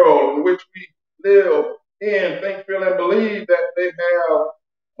this world in which we live in think, feel, and believe that they have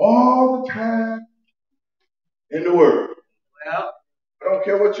all the time in the world. Well, I don't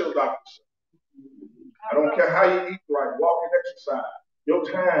care what your doctor says. I don't care how you eat right, walk and exercise. Your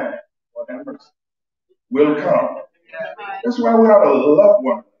time, whatever, will come. That's why we ought to love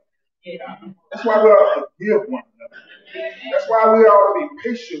one another. That's why we ought to forgive one another. That's why we ought to be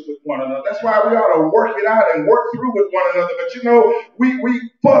patient with one another. That's why we ought to work it out and work through with one another. But you know, we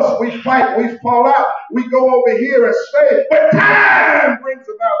fuss, we fight, we fall out. We go over here and stay. But time brings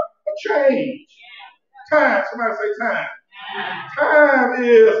about a change. Time, somebody say time. Time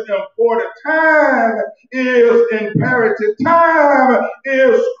is important. Time is imperative. Time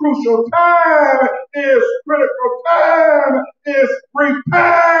is crucial. Time is critical. Time is brief.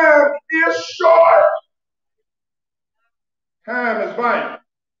 Time is short. Time is vital.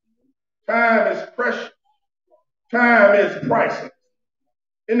 Time is precious. Time is priceless.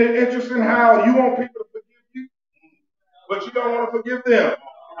 Isn't it interesting how you want people to forgive you, but you don't want to forgive them?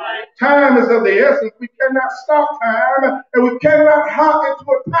 Time is of the essence. We cannot stop time, and we cannot hop into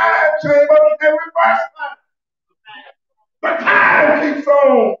a time chamber and reverse time. But time keeps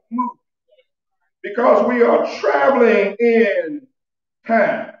on moving because we are traveling in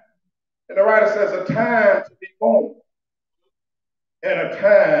time. And the writer says a time to be born and a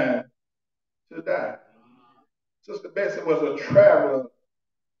time to die. Sister Bessie was a traveler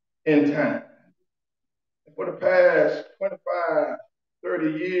in time. And for the past 25,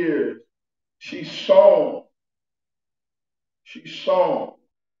 30 years, she sung,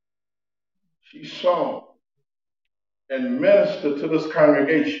 and ministered to this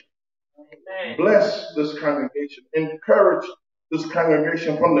congregation. Amen. Bless this congregation, encourage this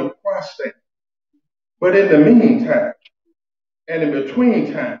congregation from the cross stand. But in the meantime, and in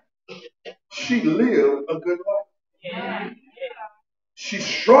between time, she lived a good life. Yeah. She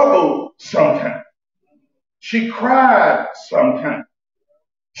struggled sometimes. She cried sometimes.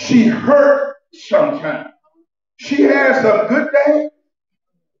 She hurt sometimes. She had some good days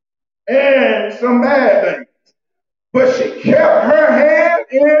and some bad days. But she kept her hand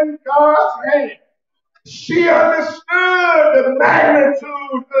in God's hand. She understood the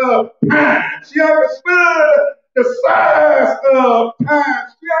magnitude of time. She understood the size of time.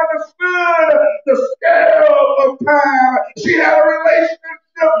 She understood the scale of time. She had a relationship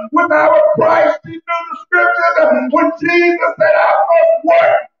with our Christ. She knew the scriptures when Jesus said, I must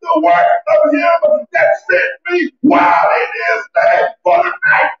work the work of him that sent me while it is day, for the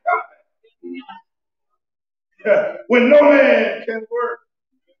night coming. When no man can work,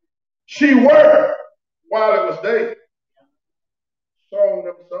 she worked while it was day. Song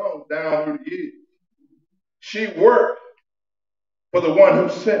them songs down through the years. She worked for the one who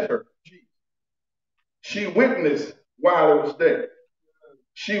sent her, Jesus. She witnessed while it was day.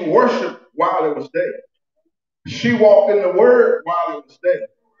 She worshiped while it was day. She walked in the word while it was day.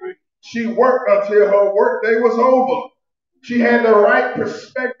 She worked until her workday was over. She had the right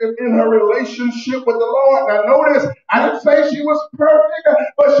perspective in her relationship with the Lord. Now notice, I didn't say she was perfect,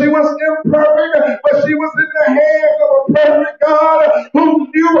 but she was imperfect, but she was in the hands of a perfect God who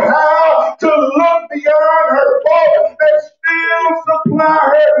knew how to look beyond her fault and still supply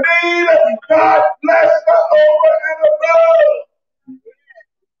her need. God blessed her over and above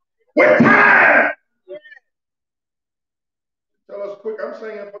with time. Tell us quick, I'm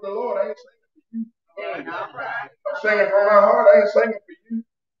singing for the Lord. I ain't singing for you. I'm singing from my heart. I ain't singing for you.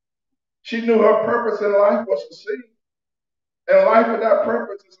 She knew her purpose in life was to sing. And life without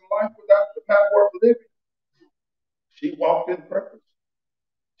purpose is a life without the power of living. She walked in purpose.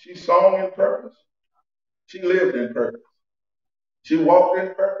 She sang in purpose. She lived in purpose. She walked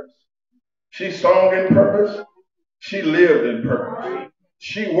in purpose. She sang in purpose. She lived in purpose.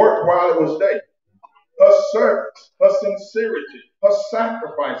 She worked while it was day. Her service, her sincerity, her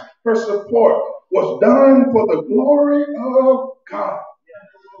sacrifice, her support was done for the glory of God.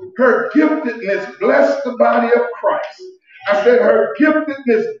 Her giftedness blessed the body of Christ. I said her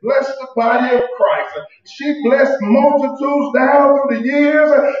giftedness blessed the body of Christ. She blessed multitudes down through the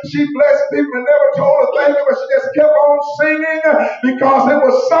years. She blessed people and never told her thank you, but she just kept on singing because it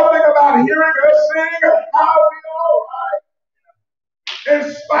was something about hearing her sing, I'll be all right. In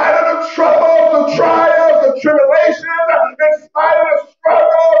spite of the troubles, the trials, the tribulations, in spite of the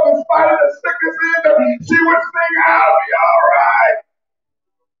struggles, in spite of the sicknesses, she would sing, I'll be all right.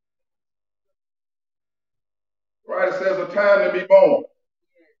 Right, it says a time to be born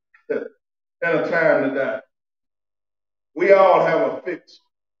and a time to die. We all have a fixed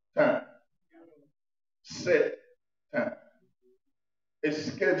time, set time, a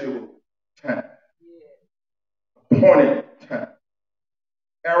scheduled time, appointed time.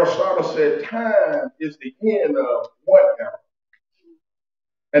 Aristotle said time is the end of one era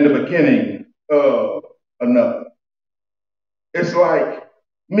and the beginning of another. It's like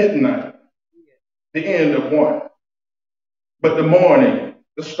midnight, the end of one, but the morning,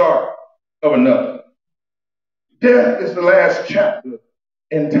 the start of another. Death is the last chapter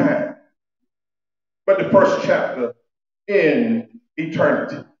in time, but the first chapter in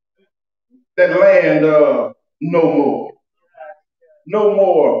eternity. That land of no more. No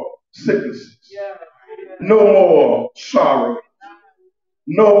more sicknesses. No more sorrow.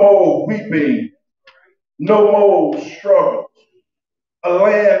 No more weeping. No more struggles. A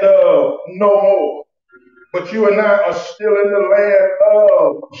land of no more. But you and I are still in the land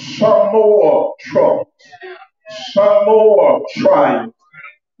of some more troubles, some more trials,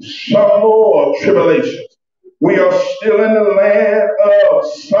 some more tribulations. We are still in the land of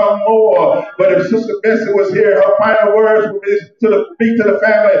some more. But if Sister Bessie was here, her final words would be to speak to the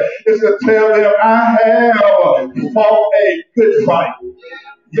family is to tell them, I have fought a good fight.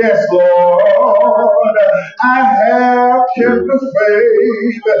 Yes, Lord, I have kept the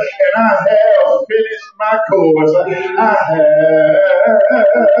faith and I have finished my course. I have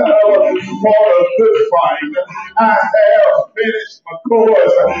fought a good fight. I have finished my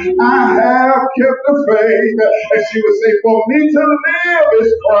course. I have kept the faith. And she would say, for me to live is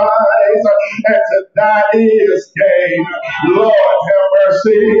Christ and to die is gain. Lord have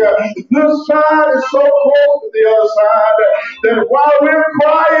mercy. This side is so close to the other side that while we're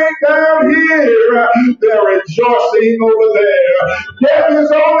crying down here, they're rejoicing over there. Death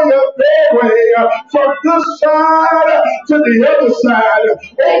is only a doorway from this side to the other side.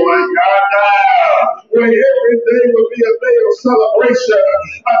 Oh my God, now, where every day will be a day of celebration,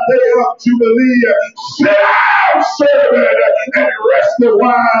 a day of jubilee. Sit down, servant, and rest a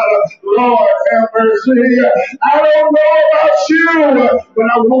while. Lord have mercy. I don't know about you, but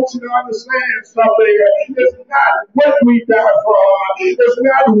I want you to understand something. It's not what we die from. It's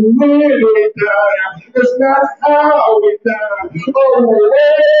not when we die. It's not how we die. Or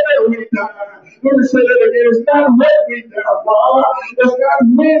where we die. Let me say that again. It's not what we die from. It's not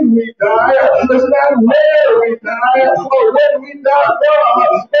when we die. It's not where we die or when we die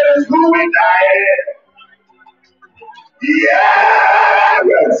from. It is who we die in. Yeah,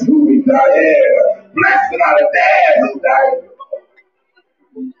 that's who we die in. Blessed are the dead who die.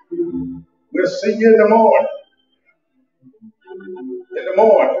 We'll see you in the morning. In the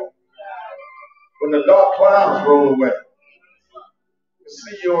morning, when the dark clouds roll away. We'll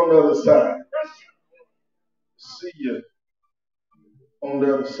see you on the other side. See you on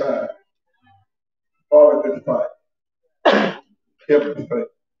the other side. Fought a good fight. Kept the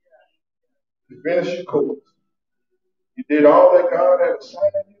faith. You finished your course. You did all that God had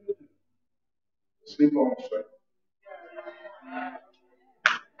assigned you to do. Sleep on, sir.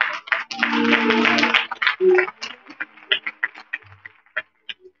 Family,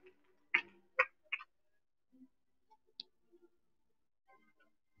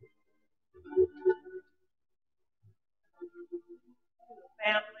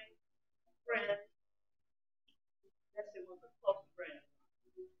 friends, Bessie was a close friend.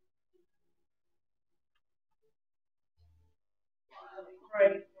 We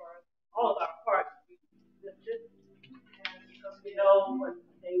pray for all of our hearts to be lifted because we know what the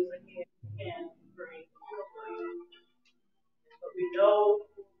days ahead can bring. But we know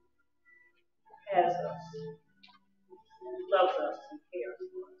who has us, who loves us, and cares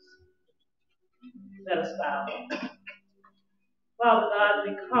for us. Let us bow. Father God,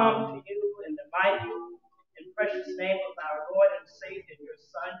 we come to you in the mighty and precious name of our Lord and Savior, your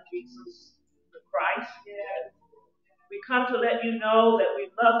Son, Jesus the Christ. We come to let you know that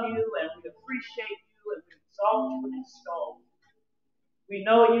we love you and we appreciate you and we exalt you and extol you. We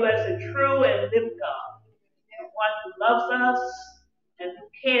know you as a true and living God, the one who loves us and who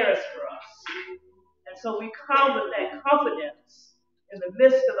cares for us. And so we come with that confidence in the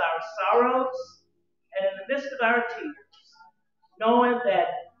midst of our sorrows and in the midst of our tears, knowing that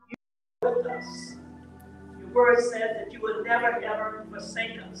you are with us. Your word said that you would never, ever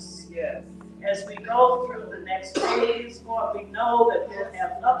forsake us. Yes. As we go through the next days, Lord, we know that we'll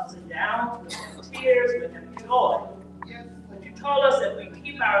have ups and downs, we'll have tears, we'll have joy. Yes. But you told us that we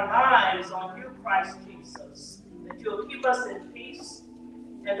keep our minds on you, Christ Jesus, that you'll keep us in peace,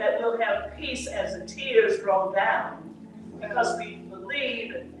 and that we'll have peace as the tears roll down, because we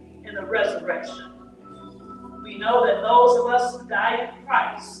believe in the resurrection. We know that those of us who die in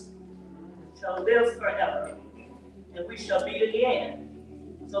Christ shall live forever, and we shall meet again.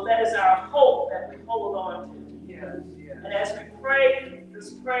 So that is our hope that we hold on to. Yes, yes. And as we pray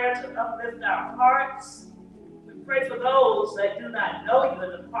this prayer to uplift our hearts, we pray for those that do not know you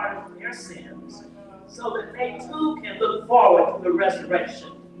and the pardon of their sins, so that they too can look forward to the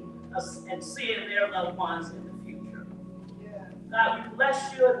resurrection and seeing their loved ones in the future. Yeah. God, we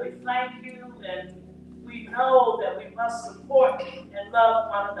bless you and we thank you, and we know that we must support and love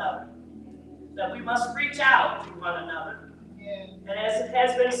one another, that we must reach out to one another. Yeah. And as it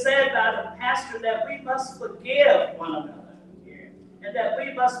has been said by the pastor, that we must forgive one another. Yeah. And that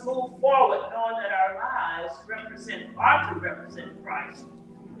we must move forward knowing that our lives ought to represent Christ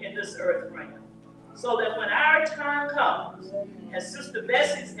in this earth realm. So that when our time comes, as Sister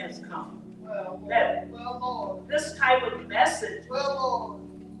Bessie's has come, that this type of message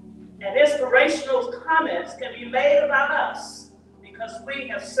and inspirational comments can be made about us because we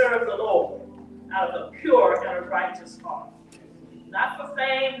have served the Lord out of a pure and a righteous heart. Not for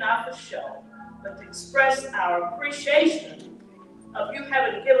fame, not for show, but to express our appreciation of you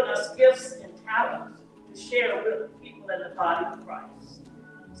having given us gifts and talents to share with the people in the body of Christ.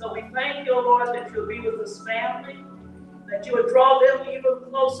 So we thank you, Lord, that you'll be with this family, that you will draw them even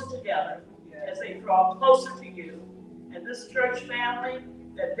closer together as they draw closer to you. And this church family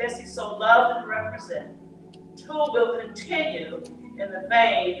that Bessie so loved and represented, too, will continue in the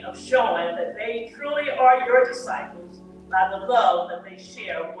vein of showing that they truly are your disciples by the love that they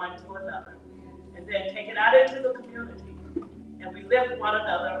share one to another. And then take it out into the community, and we lift one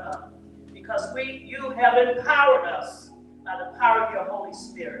another up, because you have empowered us by the power of your Holy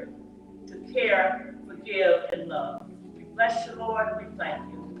Spirit to care, forgive, and love. We bless you, Lord, and we thank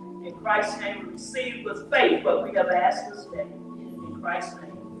you. In Christ's name, we receive with faith what we have asked this day. In Christ's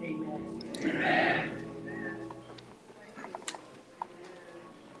name, amen.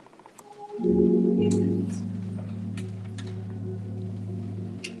 Amen.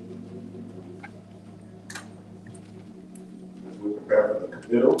 We prepare for the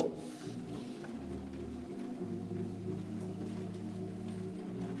committal.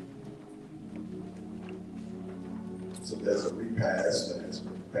 So there's a repast that is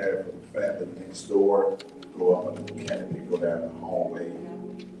prepared for the family next door. Go up under the canopy, go down the hallway,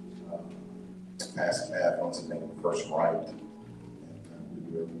 pass the path once and make the first right, and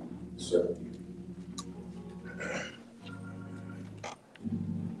we will serve you.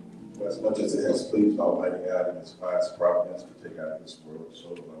 For as much as it has pleased Almighty God in His wise providence to take out of this world, so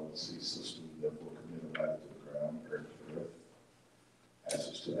that I will see sisters, therefore commit a life to the ground, earth to earth,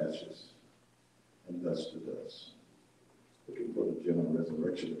 ashes to ashes, and dust to dust. Looking for the general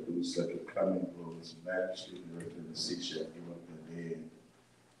resurrection of whose second coming will His majesty, the earth and the sea shall give up their dead.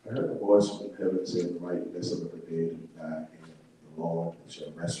 I heard a voice from heaven saying, "Right, blessed are the dead who die in the Lord, and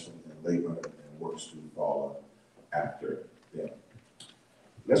shall rest from their labor, and works to follow after them."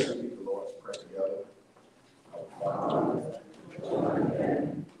 Let's repeat the Lord's Prayer together. Our Father, who art in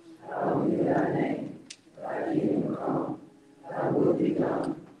heaven, hallowed be thy name. Thy kingdom come, thy will be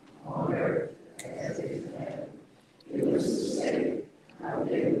done, on earth as it is in heaven.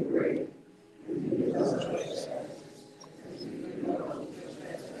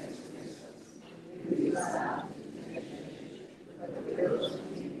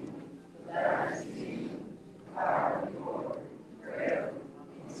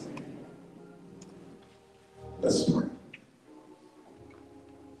 Let's pray.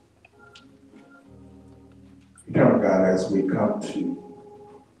 Eternal God, as we come to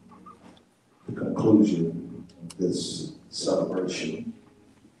the conclusion of this celebration,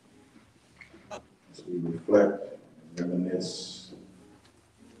 as we reflect and reminisce,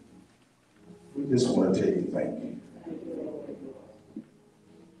 we just want to tell you thank you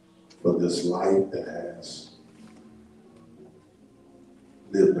for this life that has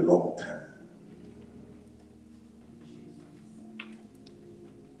lived a long time.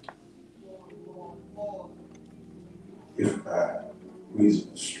 If by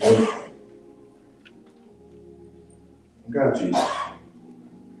reason of strength, God Jesus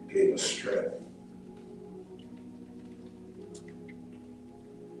gave us strength.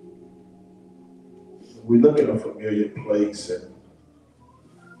 We look at a familiar place and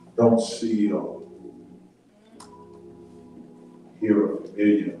don't see or hear a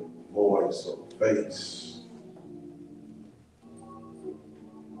familiar voice or face.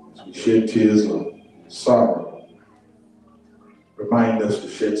 As we shed tears of sorrow, remind us to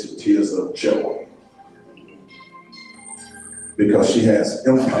shed some tears of joy, because she has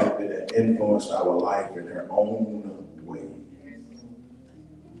impacted and influenced our life in her own way.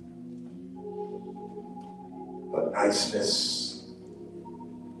 Her niceness,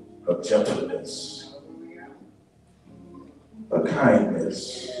 her gentleness, her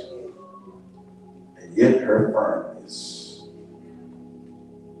kindness, and yet her firmness.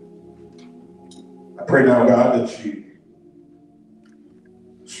 I pray now, God, that you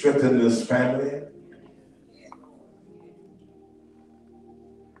strengthen this family.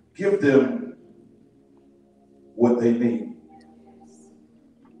 Give them what they need.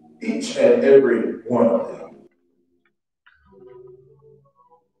 Each and every one of them.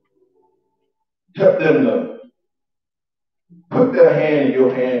 Help them to put their hand in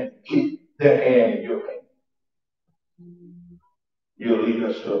your hand, keep their hand in your hand. You'll lead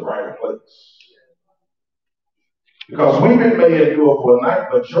us to a brighter place. Because weeping may endure for a night,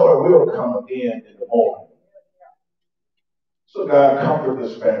 but joy will come again in the morning. So God, comfort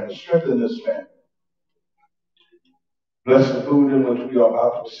this family, strengthen this family. Bless the food in which we are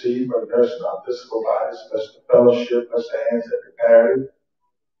about to receive, but nurse our physical bodies, bless the fellowship, bless the hands that prepared it.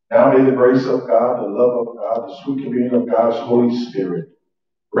 Now may the grace of God, the love of God, the sweet communion of God's Holy Spirit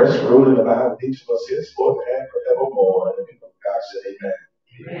rest, rule, and abide with each of us henceforth and forevermore. And the people of God said,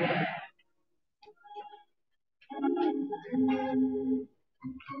 Amen.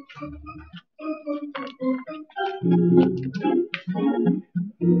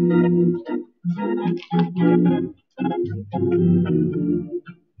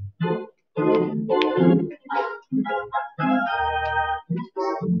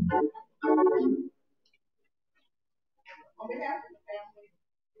 On behalf of the family,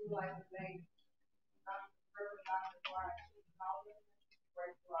 we would like to thank Dr. Bryant Cheek,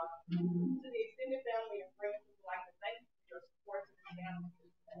 to the extended family and friends, we would like to thank you for your support to the family.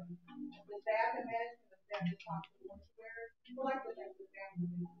 The staff and management of staff responsible mortuary, we would like to thank the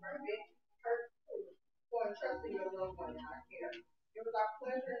family of Kirk, Poole, for entrusting your loved one in our care. It was our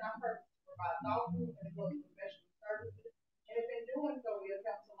pleasure and our purpose to provide thoughtful and professional services, and if in doing so we have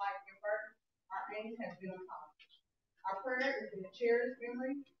helped to lighten your burden, our aim has been accomplished. Our prayer is in the chair's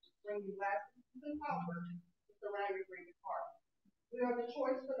memory, bring you lasting and comfort to surround your grieving heart. We are the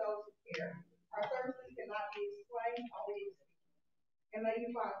choice for those who care. Our services cannot be explained, only experienced. And may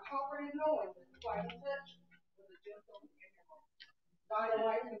you find comfort in knowing that the quiet touch was a gentle and integral. God and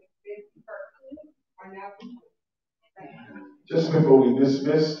life and Bessie, Kirk are now complete. Thank you. Just before we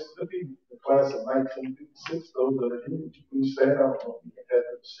dismiss the class of 1956, those that are here, would you please stand up? You can have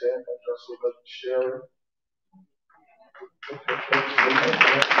them stand and just so that you share it.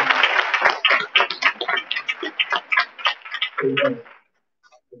 Amen.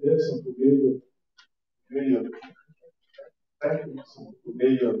 There's some familiar, thank you, some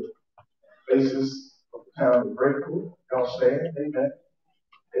familiar faces of the town of Springfield. Y'all stand, amen.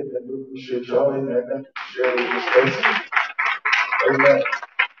 Amen. We appreciate y'all, amen. Thank you for sharing this space. Amen.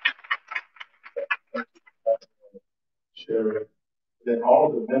 Sharing. Then all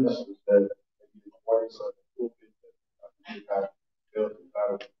of the ministers that you voice on the pulpit that you have built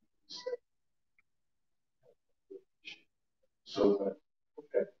out of the so that,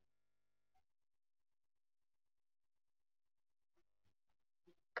 okay.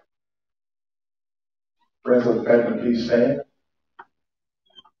 Friends of the family, please stand.